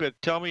 Ruby, but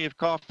tell me if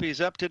coffee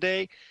is up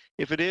today.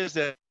 If it is,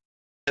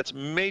 that's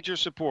major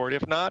support.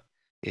 If not,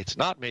 it's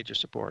not major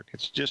support.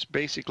 It's just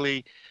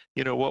basically,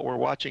 what we're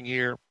watching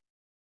here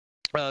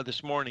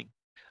this morning.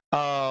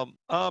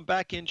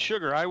 Back in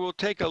sugar, I will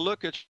take a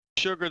look at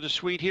sugar, the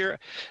sweet here.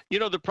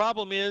 The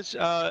problem is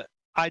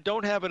I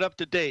don't have it up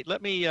to date.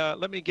 Let me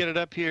get it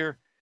up here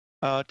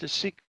to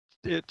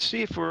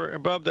see if we're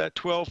above that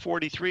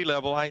 1243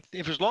 level.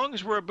 If as long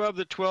as we're above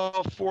the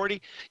 1240,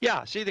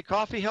 yeah. See, the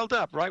coffee held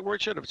up right where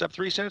it should have. It's up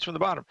 3 cents from the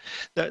bottom.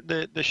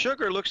 The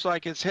sugar looks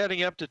like it's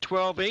heading up to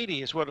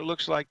 1280 is what it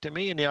looks like to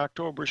me in the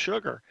October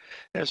sugar.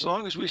 As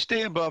long as we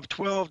stay above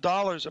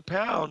 $12 a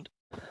pound,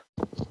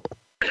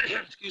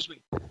 excuse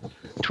me,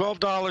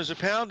 $12 a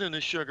pound in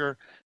the sugar,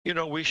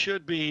 we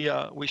should be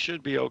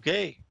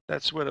okay.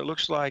 That's what it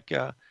looks like.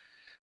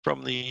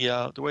 From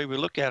the way we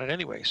look at it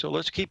anyway. So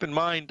let's keep in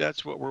mind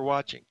that's what we're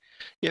watching.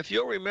 If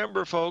you'll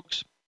remember,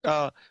 folks,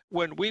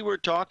 when we were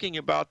talking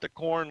about the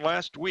corn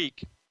last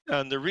week,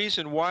 and the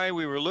reason why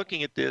we were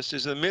looking at this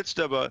is in the midst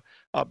of a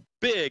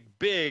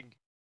big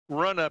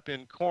run up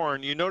in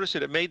corn. You notice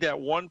that it made that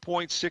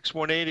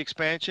 1.618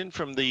 expansion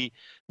from the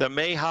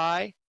May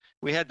high.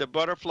 We had the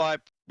butterfly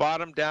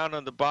bottom down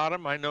on the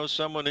bottom. I know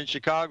someone in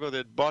Chicago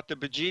that bought the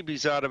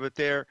bejeebies out of it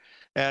there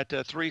at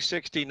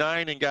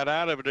 369 and got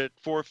out of it at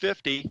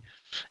 450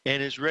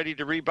 and is ready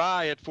to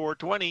rebuy at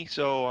 420.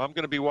 So I'm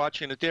going to be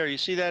watching it there. You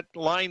see that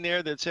line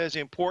there that says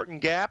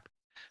important gap?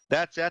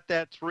 That's at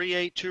that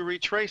 382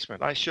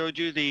 retracement. I showed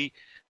you the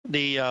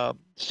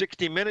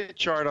 60-minute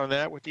chart on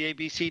that with the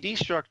ABCD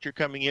structure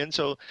coming in.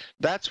 So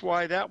that's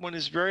why that one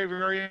is very,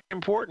 very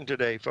important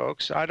today,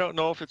 folks. I don't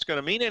know if it's going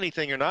to mean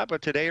anything or not,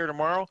 but today or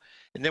tomorrow,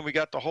 and then we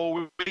got the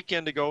whole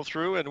weekend to go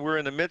through, and we're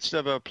in the midst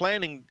of a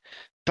planning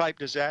type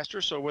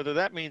disaster. So whether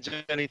that means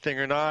anything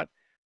or not,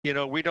 you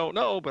know, we don't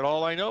know. But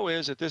all I know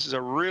is that this is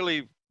a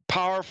really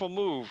powerful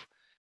move,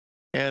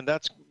 and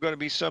that's going to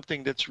be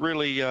something that's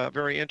really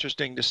very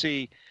interesting to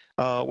see.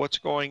 What's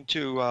going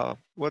to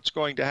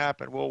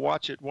happen. We'll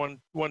watch it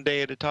one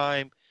day at a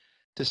time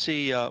to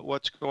see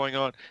what's going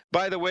on.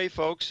 By the way,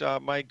 folks,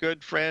 my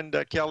good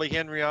friend Kelly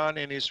Henryon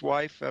and his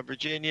wife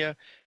Virginia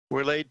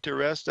were laid to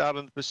rest out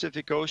on the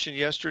Pacific Ocean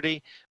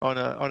yesterday on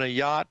a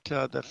yacht.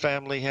 The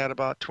family had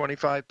about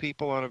 25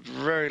 people on a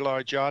very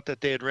large yacht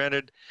that they had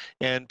rented,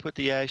 and put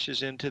the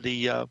ashes into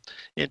the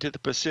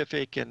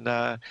Pacific.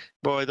 And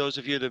boy, those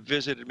of you that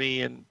visited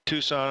me in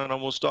Tucson,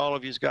 almost all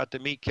of you's got to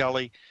meet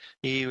Kelly.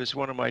 He was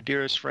one of my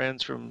dearest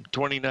friends from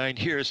 29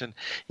 years, and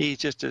he's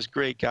just this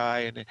great guy.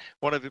 And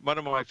one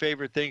of my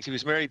favorite things, he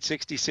was married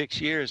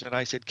 66 years, and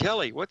I said,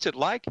 Kelly, what's it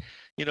like,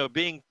 you know,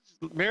 being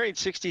married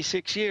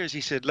 66 years?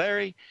 He said,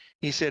 Larry,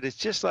 he said, it's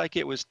just like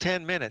it was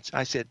 10 minutes.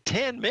 I said,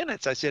 10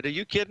 minutes? I said, are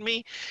you kidding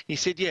me? He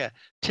said, yeah,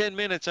 10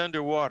 minutes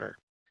underwater.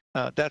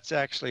 That's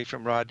actually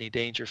from Rodney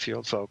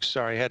Dangerfield, folks.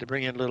 Sorry, I had to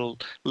bring in a little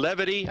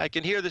levity. I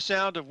can hear the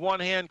sound of one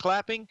hand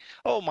clapping.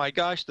 Oh my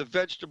gosh, the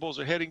vegetables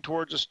are heading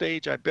towards the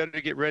stage. I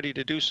better get ready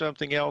to do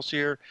something else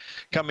here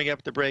coming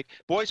up the break.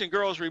 Boys and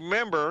girls,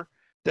 remember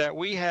that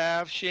we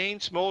have Shane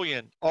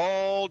Smolian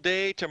all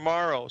day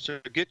tomorrow. So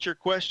get your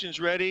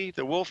questions ready.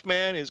 The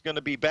Wolfman is going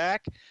to be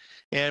back,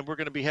 and we're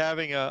going to be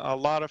having a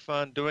lot of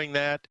fun doing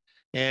that.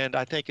 And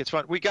I think it's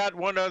fun. We got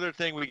one other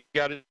thing we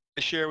got to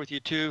share with you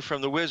too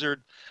from the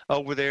Wizard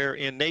over there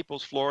in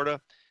Naples,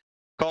 Florida.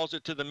 Calls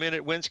it to the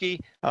minute, Winsky.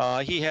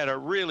 He had a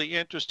really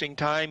interesting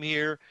time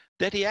here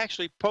that he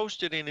actually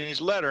posted in his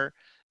letter,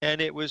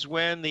 and it was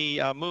when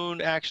the moon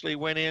actually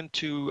went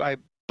into, I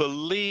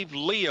believe,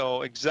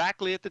 Leo,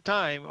 exactly at the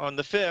time on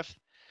the 5th.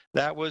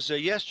 That was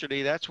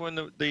yesterday. That's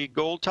when the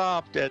gold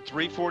topped at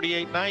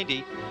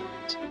 348.90.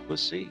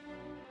 Let's see.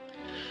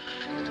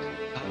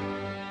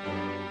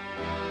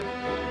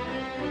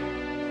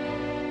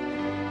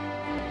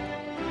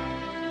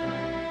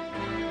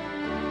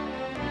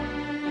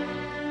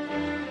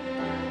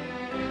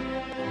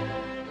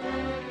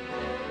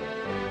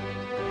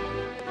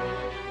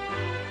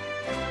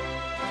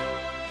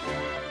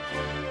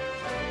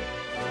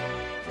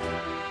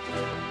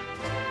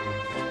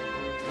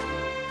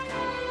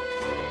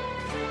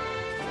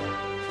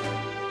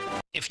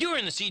 If you're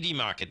in the CD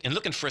market and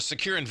looking for a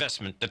secure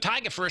investment, the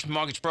Tiger First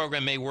Mortgage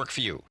Program may work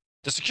for you.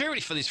 The security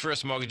for these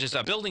first mortgages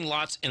are building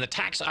lots in the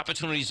Tax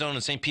Opportunity Zone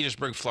in St.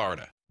 Petersburg,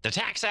 Florida. The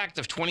Tax Act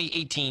of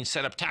 2018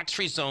 set up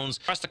tax-free zones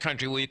across the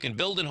country where you can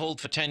build and hold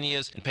for 10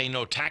 years and pay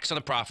no tax on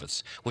the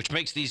profits, which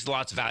makes these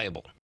lots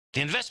valuable.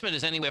 The investment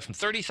is anywhere from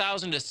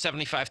 $30,000 to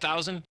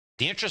 $75,000.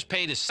 The interest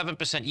paid is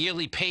 7%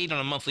 yearly, paid on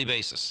a monthly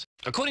basis.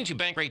 According to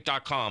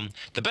Bankrate.com,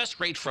 the best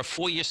rate for a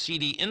 4-year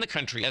CD in the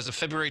country as of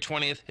February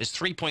 20th is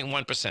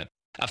 3.1%.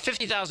 A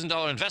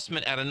 $50,000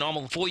 investment at a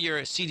normal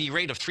 4-year CD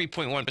rate of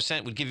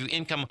 3.1% would give you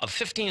income of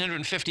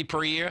 $1,550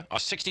 per year or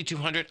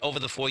 $6,200 over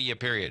the 4-year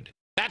period.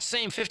 That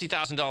same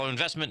 $50,000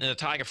 investment in the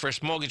Tiger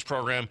First Mortgage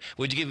Program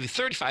would give you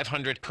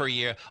 $3,500 per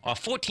year or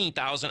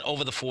 $14,000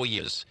 over the 4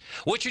 years.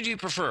 Which would you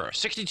prefer,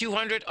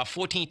 $6,200 or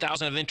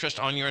 $14,000 of interest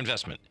on your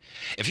investment?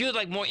 If you would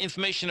like more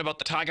information about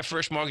the Tiger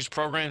First Mortgage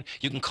Program,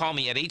 you can call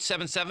me at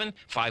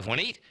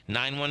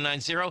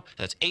 877-518-9190.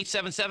 That's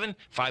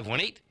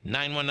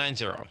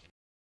 877-518-9190.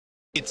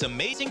 It's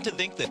amazing to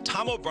think that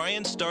Tom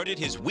O'Brien started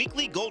his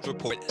weekly gold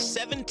report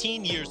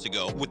 17 years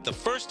ago with the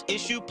first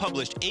issue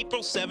published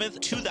April 7th,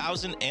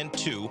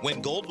 2002,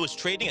 when gold was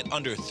trading at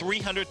under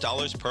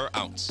 $300 per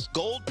ounce.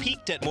 Gold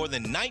peaked at more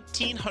than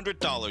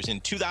 $1,900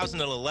 in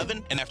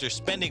 2011, and after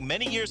spending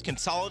many years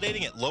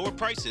consolidating at lower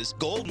prices,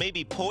 gold may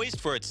be poised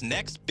for its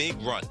next big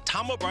run.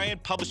 Tom O'Brien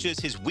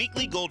publishes his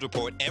weekly gold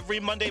report every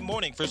Monday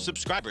morning for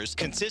subscribers,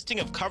 consisting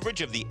of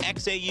coverage of the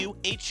XAU,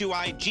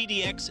 HUI,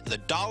 GDX, the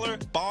dollar,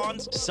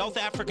 bonds, South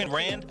African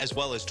Rand, as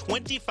well as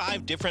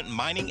 25 different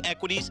mining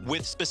equities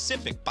with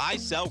specific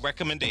buy-sell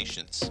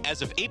recommendations.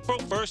 As of April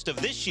 1st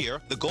of this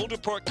year, the Gold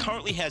Report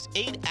currently has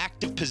 8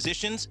 active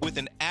positions with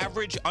an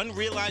average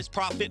unrealized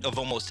profit of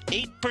almost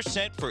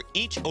 8% for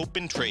each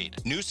open trade.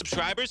 New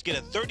subscribers get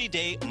a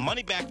 30-day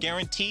money-back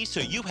guarantee, so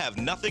you have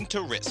nothing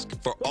to risk.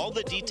 For all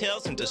the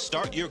details and to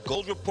start your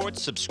Gold Report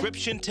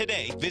subscription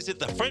today, visit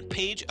the front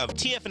page of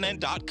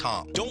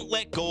TFNN.com. Don't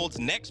let gold's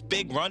next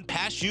big run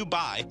pass you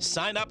by.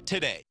 Sign up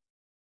today.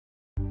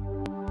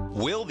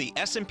 Will the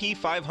S&P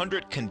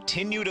 500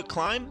 continue to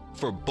climb?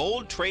 For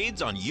bold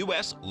trades on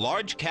U.S.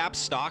 large-cap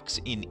stocks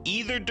in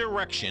either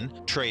direction,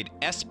 trade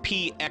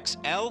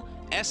SPXL,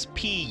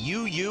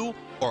 SPUU,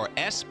 or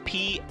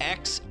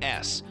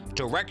SPXS.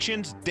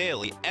 Directions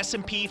Daily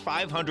S&P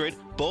 500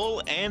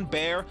 Bull and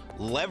Bear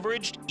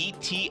Leveraged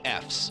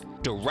ETFs.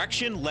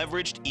 Direction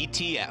Leveraged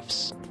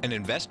ETFs. An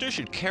investor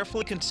should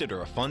carefully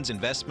consider a fund's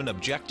investment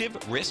objective,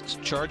 risks,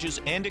 charges,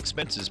 and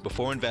expenses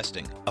before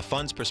investing. A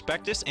fund's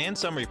prospectus and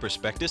summary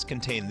prospectus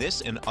contain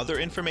this and other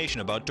information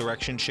about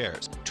Direction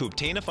shares. To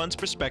obtain a fund's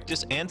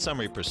prospectus and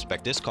summary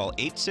prospectus, call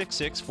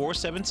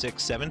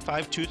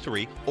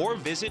 866-476-7523 or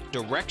visit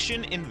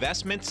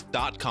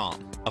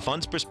directioninvestments.com. A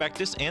fund's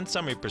prospectus and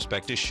summary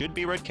prospectus should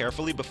be read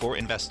carefully before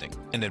investing.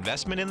 An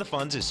investment in the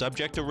funds is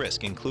subject to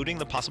risk, including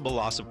the possible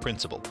loss of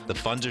principal. The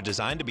funds are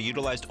designed to be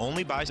utilized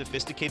only by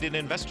sophisticated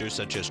investors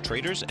such as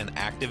traders and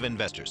active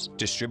investors.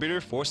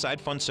 Distributor Foreside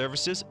Fund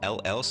Services,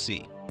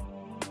 LLC.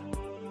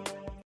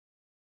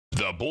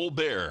 The Bull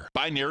Bear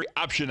Binary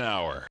Option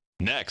Hour.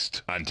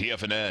 Next on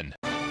TFNN.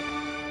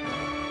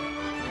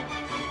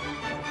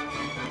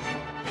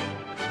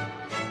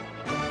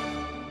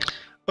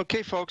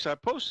 Okay, folks, I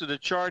posted a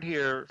chart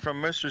here from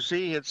Mr.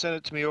 Z. He had sent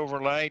it to me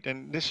overnight,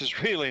 and this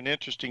is really an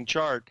interesting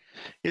chart.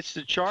 It's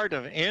the chart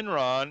of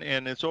Enron,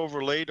 and it's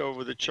overlaid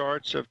over the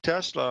charts of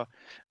Tesla.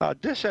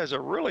 This has a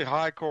really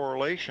high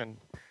correlation.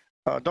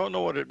 Don't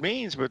know what it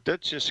means, but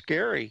that's just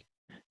scary.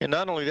 And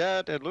not only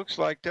that, it looks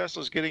like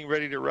Tesla's getting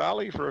ready to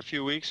rally for a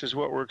few weeks is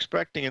what we're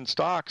expecting in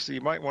stocks. So you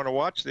might want to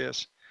watch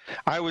this.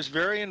 I was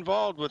very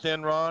involved with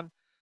Enron,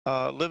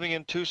 living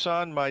in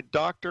Tucson. My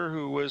doctor,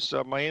 who was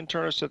my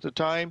internist at the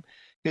time,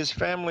 his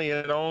family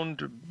had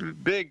owned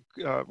big,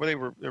 they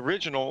were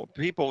original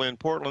people in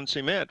Portland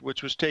Cement,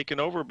 which was taken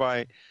over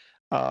by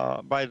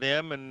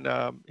them. And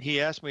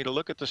he asked me to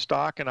look at the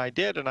stock, and I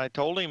did. And I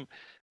told him,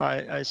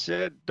 I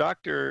said,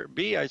 Dr.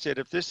 B, I said,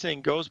 if this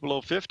thing goes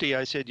below 50,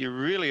 I said, you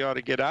really ought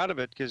to get out of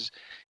it. Because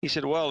he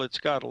said, well, it's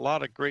got a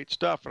lot of great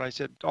stuff. And I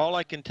said, all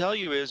I can tell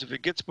you is if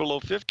it gets below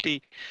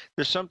 50,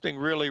 there's something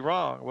really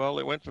wrong. Well,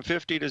 it went from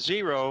 50 to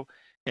 0,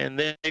 and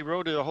then they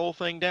wrote the whole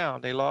thing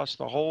down. They lost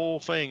the whole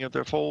thing of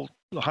their full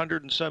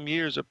 100 and some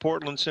years of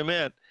Portland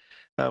Cement.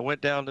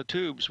 Went down the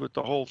tubes with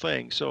the whole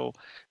thing. So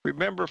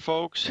remember,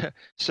 folks,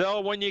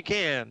 sell when you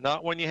can,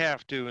 not when you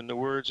have to, in the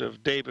words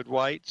of David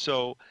White.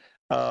 So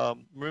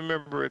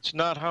remember, it's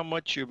not how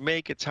much you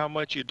make, it's how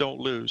much you don't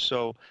lose.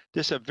 So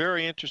this is a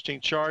very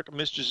interesting chart.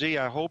 Mr. Z,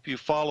 I hope you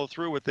follow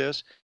through with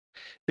this,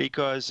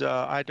 because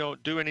I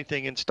don't do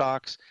anything in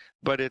stocks,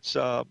 but it's,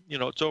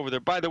 it's over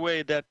there. By the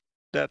way, that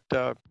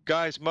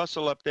guy's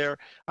muscle up there,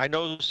 I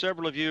know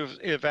several of you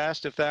have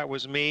asked if that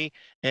was me,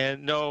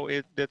 and no,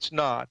 it's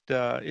not.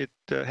 It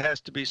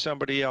has to be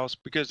somebody else,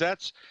 because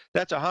that's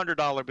a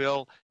 $100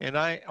 bill, and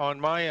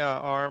on my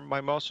arm, my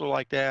muscle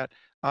like that,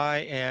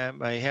 I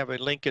have a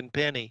Lincoln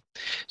penny.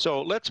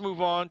 So let's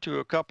move on to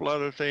a couple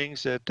other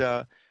things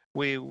that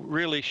we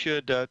really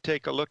should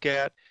take a look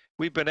at.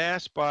 We've been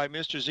asked by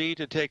Mr. Z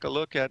to take a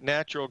look at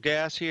natural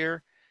gas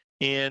here.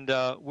 And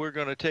we're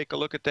going to take a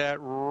look at that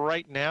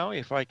right now,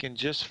 if I can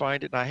just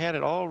find it. And I had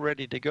it all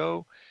ready to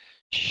go.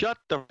 Shut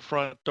the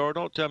front door.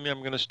 Don't tell me I'm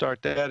going to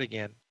start that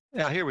again.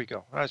 Now, here we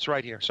go. That's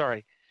right here.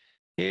 Sorry.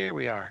 Here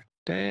we are.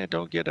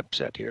 Don't get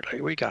upset here.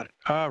 We got it.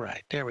 All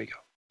right. There we go.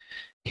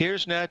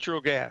 Here's natural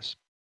gas.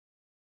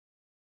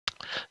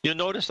 You'll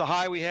notice the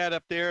high we had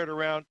up there at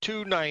around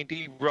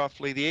 290,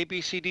 roughly. The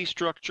ABCD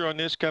structure on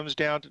this comes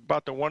down to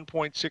about the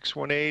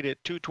 1.618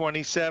 at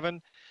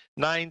 227.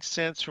 9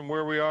 cents from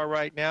where we are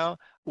right now.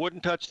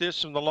 Wouldn't touch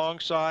this from the long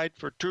side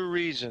for 2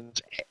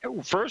 reasons.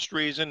 First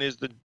reason is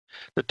the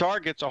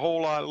target's a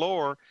whole lot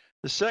lower.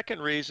 The second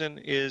reason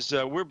is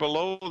we're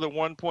below the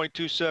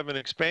 1.27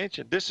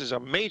 expansion. This is a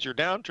major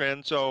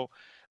downtrend, so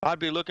I'd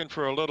be looking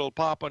for a little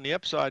pop on the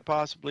upside,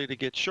 possibly to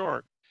get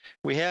short.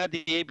 We had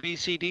the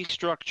ABCD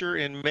structure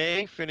in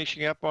May,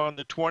 finishing up on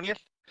the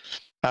 20th.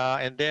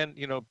 And then,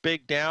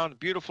 big down,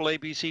 beautiful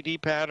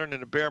ABCD pattern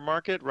in a bear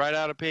market right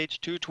out of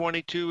page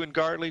 222 in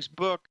Gartley's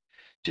book,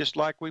 just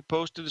like we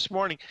posted this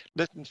morning.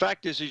 In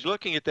fact, as he's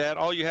looking at that,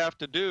 all you have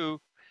to do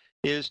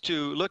is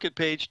to look at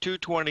page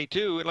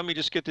 222. And let me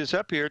just get this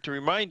up here to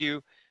remind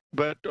you.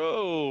 But,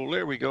 oh,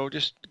 there we go.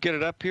 Just get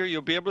it up here.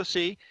 You'll be able to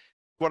see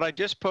what I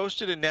just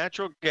posted in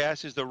natural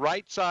gas is the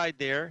right side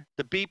there,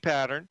 the B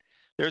pattern.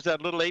 There's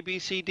that little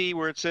ABCD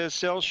where it says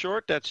sell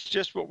short. That's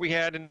just what we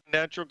had in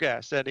natural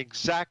gas, that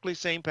exactly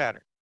same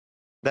pattern.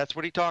 That's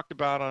what he talked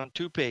about on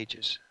 2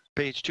 pages.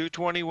 page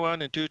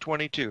 221 and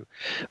 222.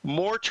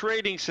 More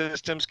trading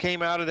systems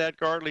came out of that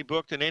Gartley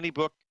book than any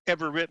book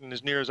ever written,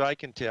 as near as I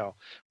can tell.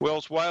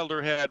 Wells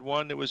Wilder had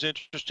one that was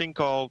interesting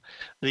called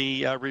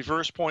the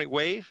reverse point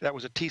wave. That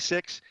was a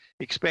T6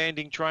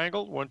 expanding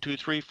triangle, 1, 2,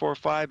 3, 4,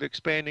 5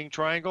 expanding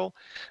triangle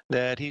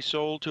that he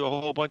sold to a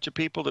whole bunch of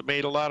people that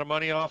made a lot of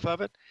money off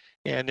of it.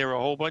 And there were a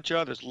whole bunch of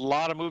others. A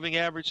lot of moving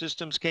average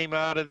systems came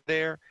out of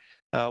there.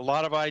 A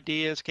lot of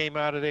ideas came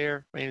out of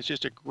there. I mean, it's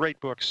just a great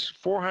book.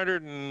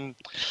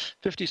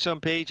 450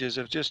 some pages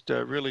of just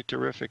really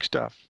terrific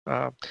stuff.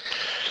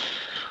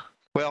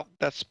 Well,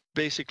 that's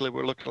basically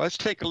what we're looking. Let's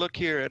take a look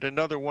here at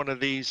another one of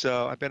these.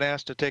 I've been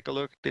asked to take a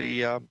look at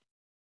the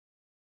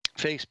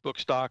Facebook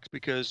stocks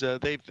because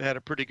they've had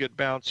a pretty good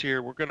bounce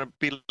here. We're going to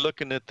be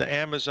looking at the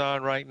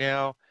Amazon right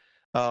now.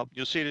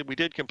 You'll see that we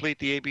did complete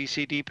the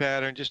ABCD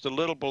pattern just a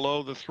little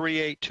below the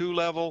 382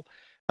 level.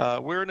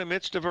 We're in the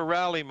midst of a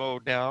rally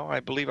mode now. I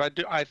believe I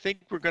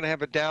think we're going to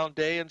have a down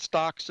day in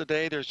stocks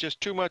today. There's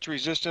just too much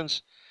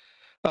resistance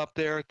up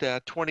there at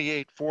that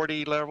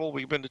 2840 level.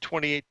 We've been to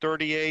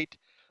 2838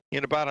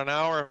 in about an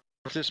hour.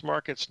 If this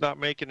market's not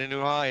making a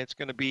new high, it's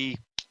going to be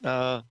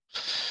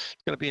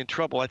in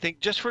trouble. I think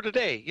just for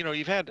today. You know,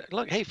 you've had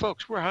look. Hey,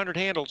 folks, we're 100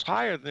 handles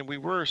higher than we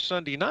were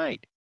Sunday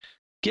night.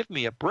 Give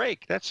me a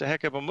break. That's a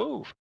heck of a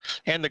move.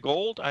 And the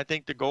gold, I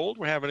think the gold,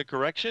 we're having a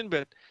correction,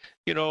 but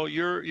you know,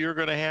 you're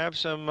going to have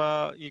some,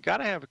 you got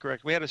to have a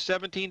correction. We had a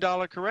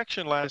 $17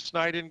 correction last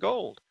night in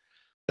gold.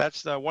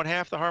 That's the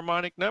 1/2 the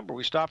harmonic number.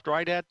 We stopped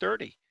right at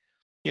 30,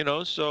 you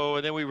know, so,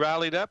 and then we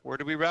rallied up. Where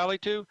did we rally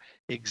to?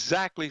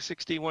 Exactly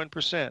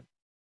 61%.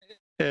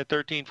 At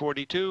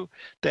 1342,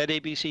 that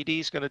ABCD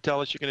is going to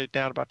tell us you're going to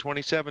down about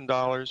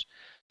 $27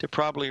 to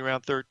probably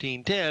around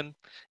 1310.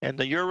 And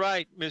you're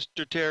right,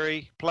 Mr.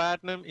 Terry,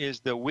 platinum is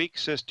the weak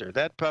sister.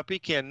 That puppy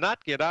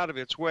cannot get out of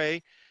its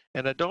way,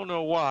 and I don't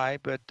know why,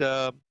 but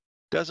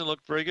doesn't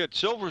look very good.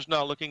 Silver's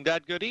not looking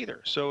that good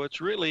either, so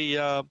it's really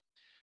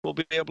we'll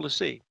be able to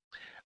see.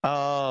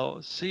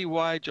 See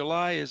why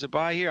July is a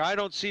buy here. I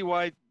don't see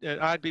why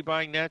I'd be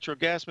buying natural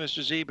gas,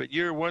 Mr. Z, but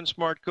you're one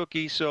smart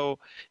cookie, so,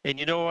 and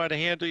you know how to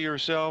handle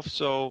yourself.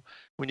 So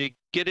when you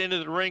get into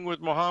the ring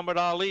with Muhammad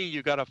Ali,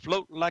 you got to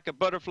float like a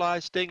butterfly,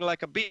 sting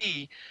like a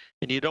bee,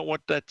 and you don't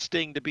want that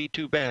sting to be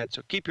too bad.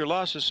 So keep your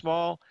losses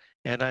small,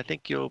 and I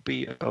think you'll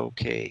be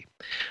okay.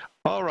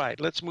 All right,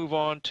 let's move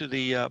on to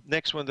the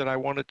next one that I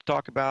wanted to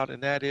talk about,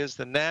 and that is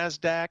the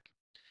NASDAQ.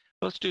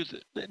 Let's do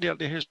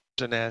here's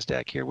the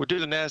NASDAQ here. We'll do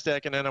the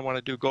NASDAQ, and then I want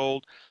to do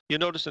gold. You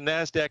notice the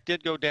NASDAQ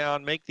did go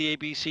down, make the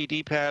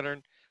ABCD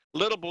pattern, a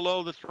little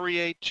below the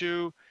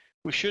 382.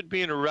 We should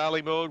be in a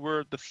rally mode.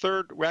 We're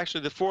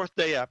actually the 4th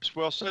day up.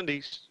 Well,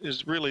 Sunday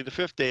is really the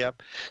 5th day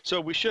up.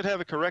 So we should have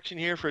a correction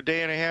here for a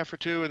day and a half or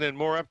two, and then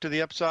more up to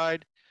the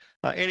upside.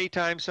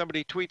 Anytime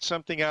somebody tweets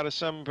something out of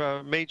some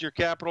major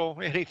capital,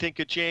 anything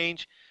could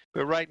change.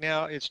 But right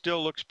now, it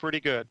still looks pretty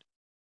good.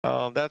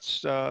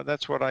 That's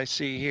what I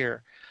see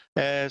here.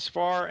 As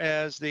far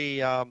as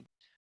the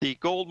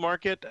gold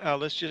market,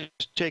 let's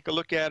just take a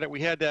look at it.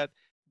 We had that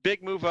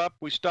big move up.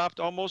 We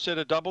stopped almost at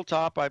a double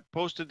top. I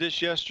posted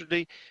this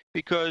yesterday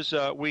because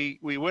we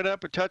went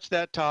up and touched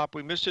that top.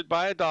 We missed it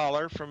by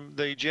 $1 from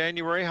the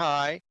January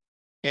high,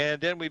 and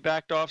then we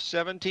backed off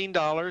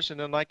 $17. And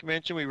then, like I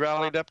mentioned, we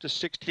rallied up to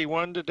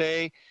 61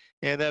 today,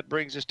 and that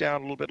brings us down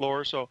a little bit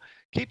lower. So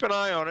keep an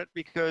eye on it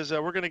because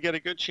we're going to get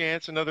a good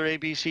chance, another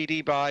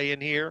ABCD buy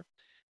in here.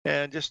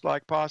 And just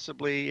like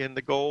possibly in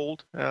the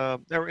gold, in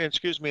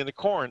the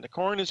corn. The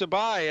corn is a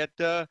buy at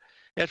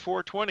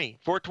 420,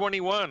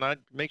 421. I'd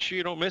make sure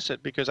you don't miss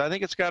it because I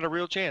think it's got a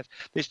real chance.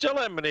 They still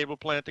haven't been able to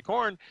plant the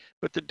corn,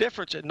 but the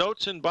difference in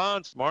notes and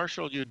bonds,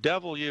 Marshall, you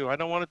devil you. I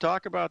don't want to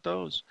talk about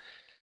those.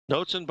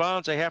 Notes and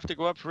bonds, they have to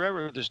go up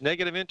forever. There's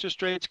negative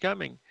interest rates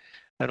coming.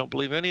 I don't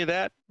believe any of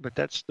that, but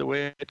that's the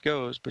way it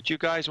goes. But you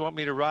guys want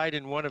me to ride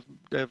in one of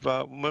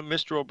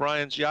Mr.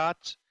 O'Brien's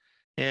yachts?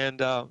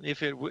 And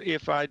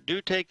if I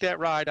do take that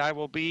ride, I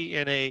will be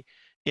in a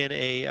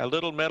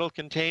little metal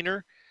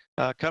container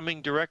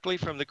coming directly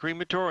from the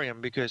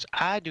crematorium because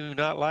I do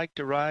not like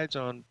to ride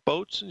on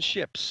boats and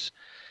ships.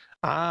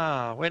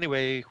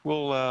 Anyway,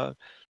 we'll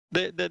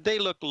they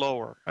look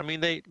lower. I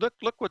mean, they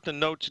look what the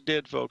notes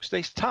did, folks.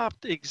 They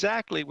stopped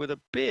exactly with a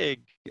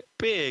big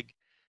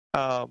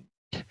what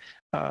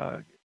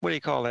do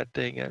you call that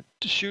thing? A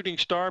shooting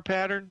star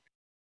pattern.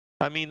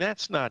 I mean,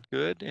 that's not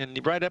good.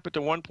 And right up at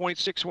the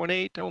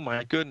 1.618. Oh,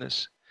 my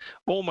goodness.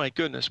 Oh, my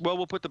goodness. Well,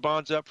 we'll put the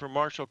bonds up for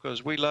Marshall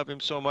because we love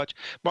him so much.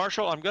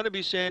 Marshall, I'm going to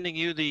be sending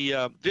you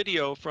the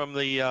video from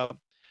the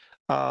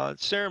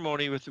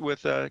ceremony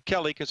with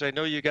Kelly because I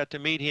know you got to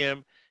meet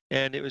him.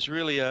 And it was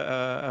really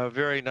a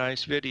very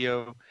nice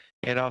video.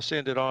 And I'll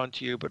send it on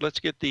to you. But let's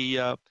get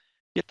the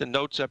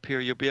notes up here.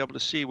 You'll be able to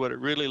see what it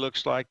really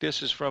looks like.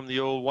 This is from the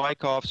old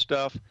Wyckoff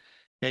stuff.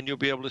 And you'll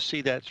be able to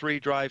see that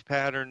 3-drive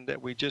pattern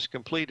that we just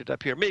completed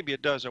up here. Maybe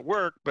it doesn't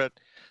work, but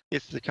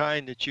it's the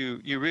kind that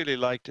you really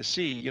like to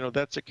see. You know,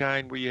 that's the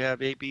kind where you have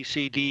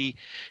ABCD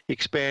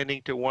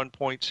expanding to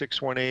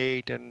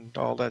 1.618 and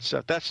all that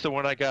stuff. That's the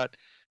one I got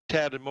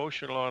tad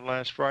emotional on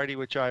last Friday,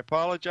 which I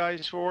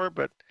apologize for,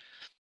 but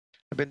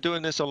I've been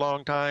doing this a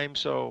long time,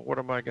 so what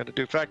am I going to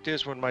do? Fact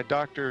is, when my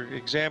doctor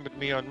examined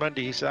me on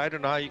Monday, he said, I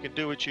don't know how you can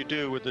do what you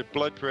do with the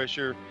blood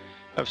pressure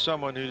of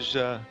someone who's,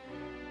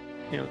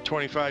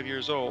 25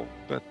 years old.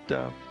 But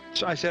so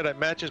I said it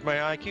matches my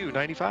IQ,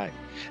 95.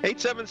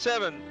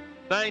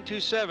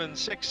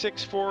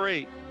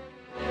 877-927-6648.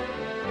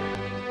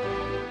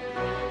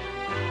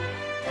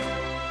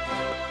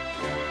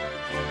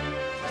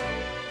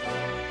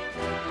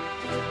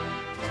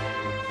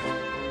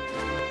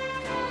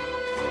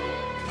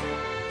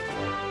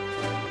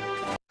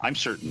 I'm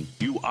certain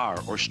you are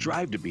or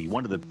strive to be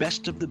one of the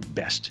best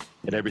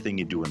at everything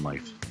you do in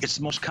life. It's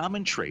the most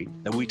common trait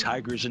that we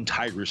tigers and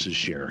tigresses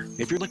share.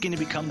 If you're looking to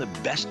become the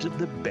best of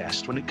the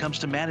best when it comes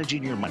to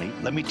managing your money,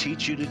 let me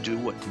teach you to do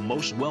what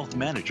most wealth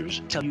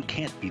managers tell you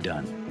can't be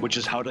done, which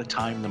is how to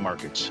time the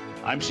markets.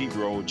 I'm Steve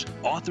Rhodes,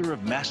 author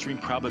of Mastering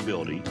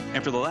Probability,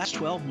 and for the last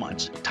 12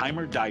 months,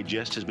 Timer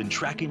Digest has been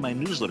tracking my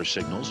newsletter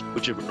signals,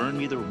 which have earned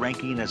me the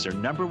ranking as their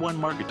 #1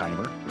 market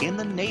timer in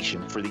the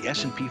nation for the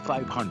S&P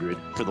 500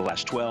 for the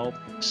last 12,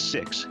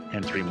 6,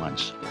 and 3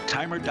 months.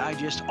 Timer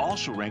Digest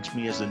also ranks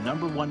me as the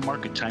 #1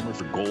 market timer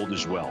for gold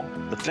as well.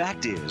 The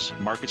fact is,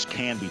 markets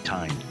can be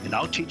timed, and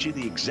I'll teach you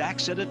the exact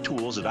set of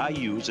tools that I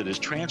use that has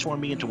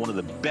transformed me into one of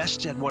the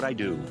best at what I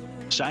do.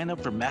 Sign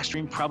up for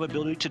Mastering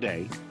Probability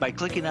today by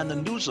clicking on the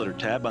newsletter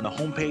tab on the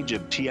homepage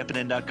of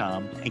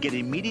TFNN.com and get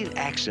immediate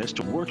access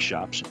to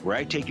workshops where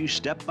I take you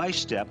step by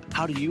step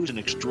how to use an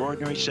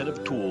extraordinary set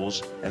of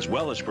tools as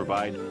well as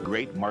provide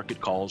great market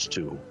calls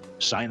too.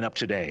 Sign up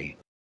today.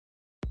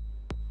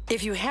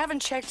 If you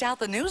haven't checked out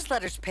the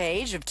newsletters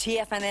page of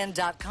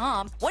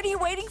TFNN.com, what are you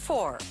waiting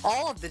for?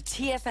 All of the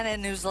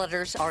TFNN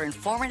newsletters are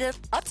informative,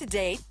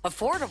 up-to-date,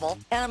 affordable,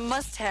 and a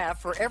must-have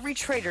for every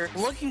trader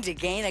looking to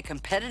gain a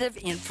competitive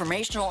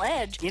informational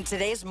edge in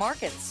today's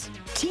markets.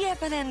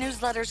 TFNN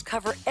newsletters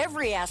cover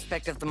every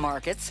aspect of the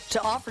markets to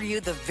offer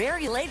you the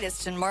very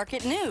latest in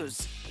market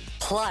news.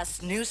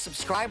 Plus, new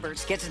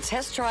subscribers get to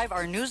test drive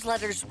our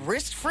newsletters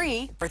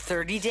risk-free for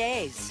 30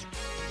 days.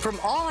 From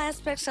all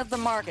aspects of the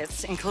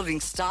markets, including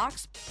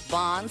stocks,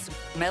 bonds,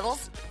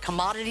 metals,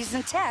 commodities,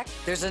 and tech,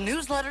 there's a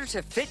newsletter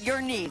to fit your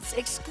needs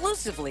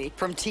exclusively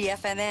from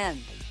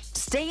TFNN.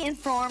 Stay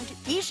informed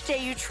each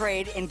day you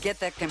trade and get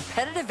that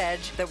competitive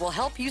edge that will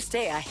help you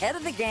stay ahead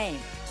of the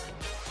game.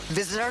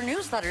 Visit our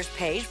newsletters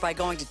page by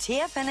going to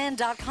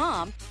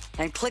TFNN.com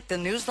and click the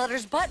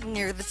newsletters button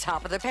near the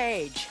top of the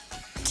page.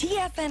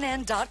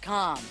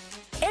 TFNN.com,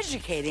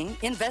 educating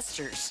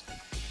investors.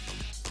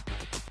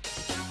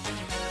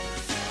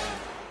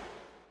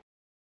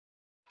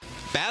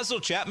 Basil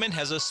Chapman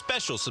has a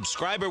special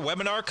subscriber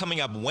webinar coming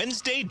up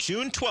Wednesday,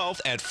 June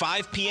 12th at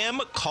 5 p.m.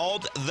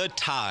 called The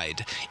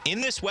Tide. In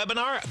this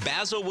webinar,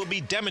 Basil will be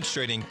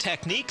demonstrating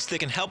techniques that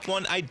can help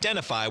one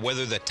identify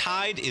whether the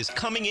tide is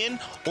coming in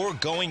or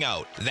going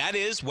out. That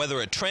is,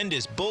 whether a trend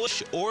is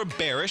bullish or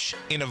bearish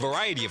in a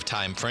variety of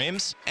time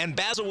frames. And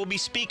Basil will be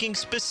speaking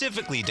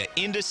specifically to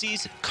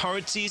indices,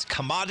 currencies,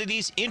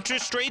 commodities,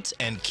 interest rates,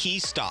 and key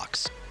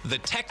stocks. The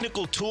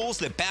technical tools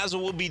that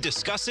Basil will be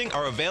discussing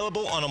are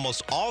available on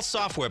almost all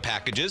software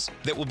packages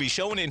that will be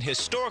shown in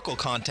historical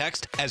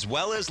context as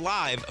well as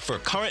live for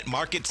current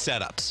market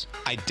setups.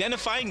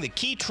 Identifying the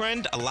key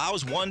trend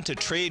allows one to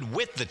trade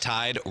with the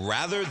tide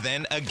rather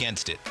than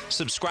against it.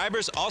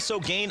 Subscribers also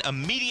gain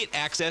immediate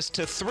access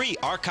to 3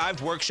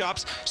 archived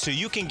workshops so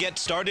you can get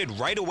started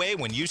right away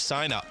when you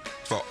sign up.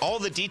 For all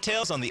the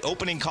details on the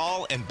opening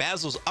call and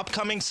Basil's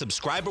upcoming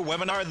subscriber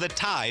webinar, The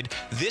Tide,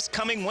 this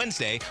coming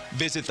Wednesday,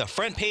 visit the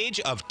front page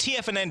of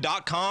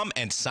TFNN.com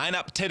and sign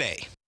up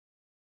today.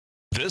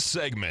 This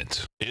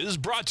segment is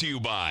brought to you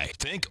by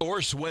Think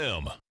or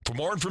Swim. For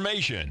more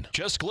information,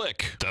 just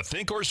click the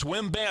Think or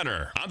Swim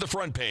banner on the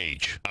front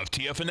page of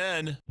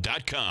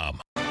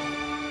TFNN.com.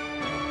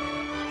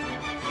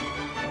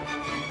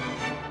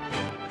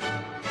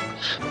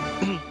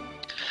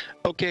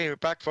 Okay, we're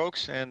back,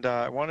 folks, and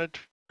I wanted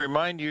to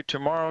remind you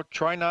tomorrow,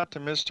 try not to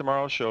miss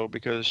tomorrow's show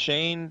because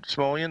Shane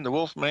Smolian, the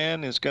Wolf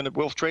Man,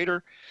 Wolf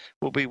Trader,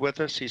 will be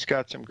with us. He's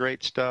got some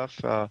great stuff.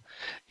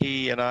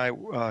 He and I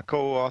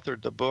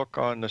co-authored the book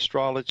on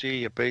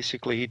astrology.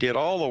 Basically, he did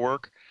all the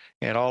work,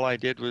 and all I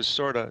did was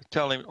sort of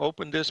tell him,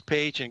 open this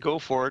page and go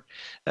for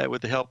it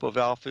with the help of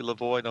Alfie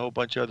Lavoie and a whole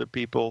bunch of other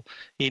people.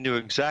 He knew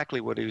exactly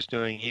what he was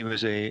doing. He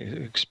was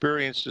an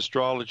experienced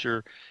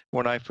astrologer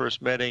when I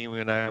first met him,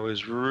 and I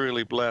was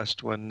really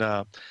blessed when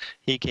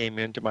he came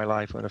into my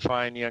life. What a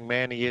fine young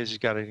man he is. He's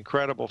got an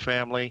incredible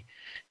family,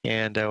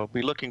 and I'll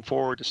be looking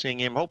forward to seeing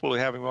him, hopefully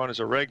having him on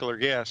as a regular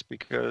guest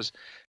because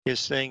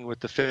his thing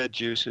with the Fed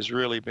juice has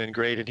really been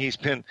great, and he's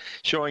been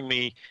showing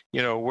me,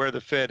 where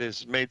the Fed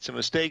has made some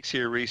mistakes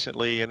here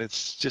recently, and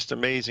it's just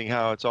amazing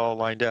how it's all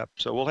lined up.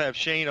 So we'll have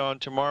Shane on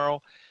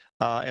tomorrow,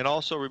 and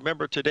also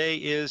remember today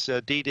is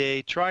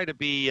D-Day. Try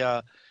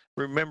to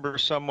remember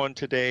someone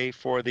today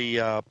for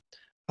the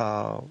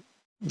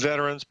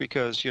veterans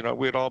because,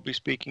 we'd all be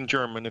speaking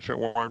German if it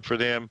weren't for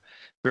them.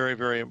 Very,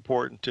 very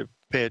important to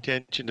pay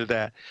attention to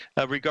that.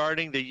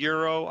 Regarding the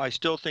euro, I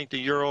still think the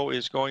euro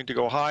is going to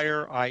go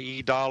higher,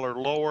 i.e. dollar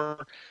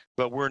lower,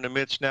 but we're in the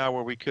midst now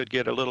where we could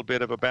get a little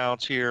bit of a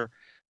bounce here,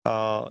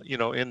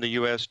 in the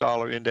U.S.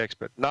 dollar index,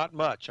 but not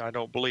much, I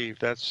don't believe.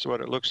 That's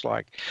what it looks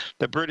like.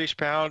 The British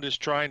pound is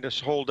trying to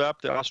hold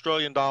up. The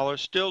Australian dollar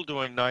is still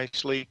doing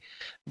nicely,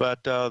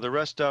 but the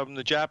rest of them,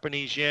 the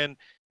Japanese yen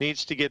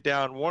needs to get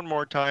down one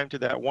more time to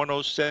that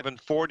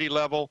 107.40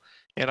 level,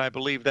 and I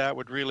believe that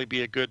would really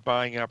be a good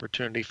buying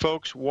opportunity.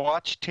 Folks,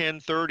 watch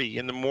 10:30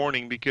 in the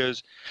morning,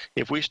 because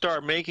if we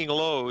start making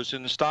lows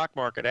in the stock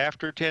market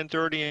after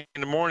 10:30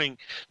 in the morning,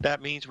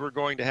 that means we're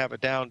going to have a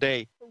down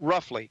day,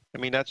 roughly. I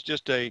mean, that's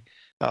just a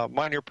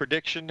minor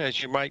prediction,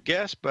 as you might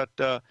guess, but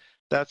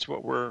that's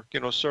what we're,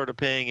 sort of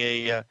paying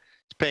a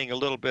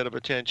little bit of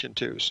attention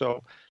to.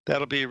 So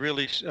that'll be a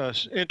really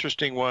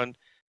interesting one,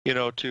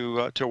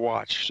 to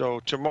watch. So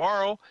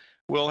tomorrow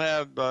we'll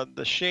have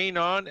the Shane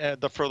on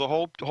for the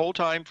whole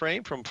time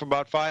frame from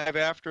about 5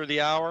 after the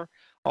hour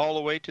all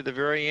the way to the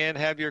very end.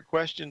 Have your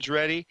questions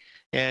ready,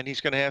 and he's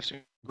going to have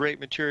some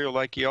great material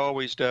like he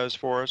always does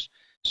for us.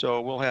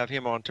 So we'll have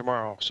him on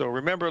tomorrow. So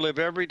remember, live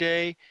every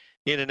day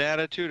in an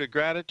attitude of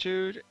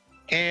gratitude,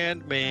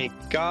 and may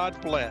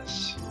God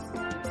bless.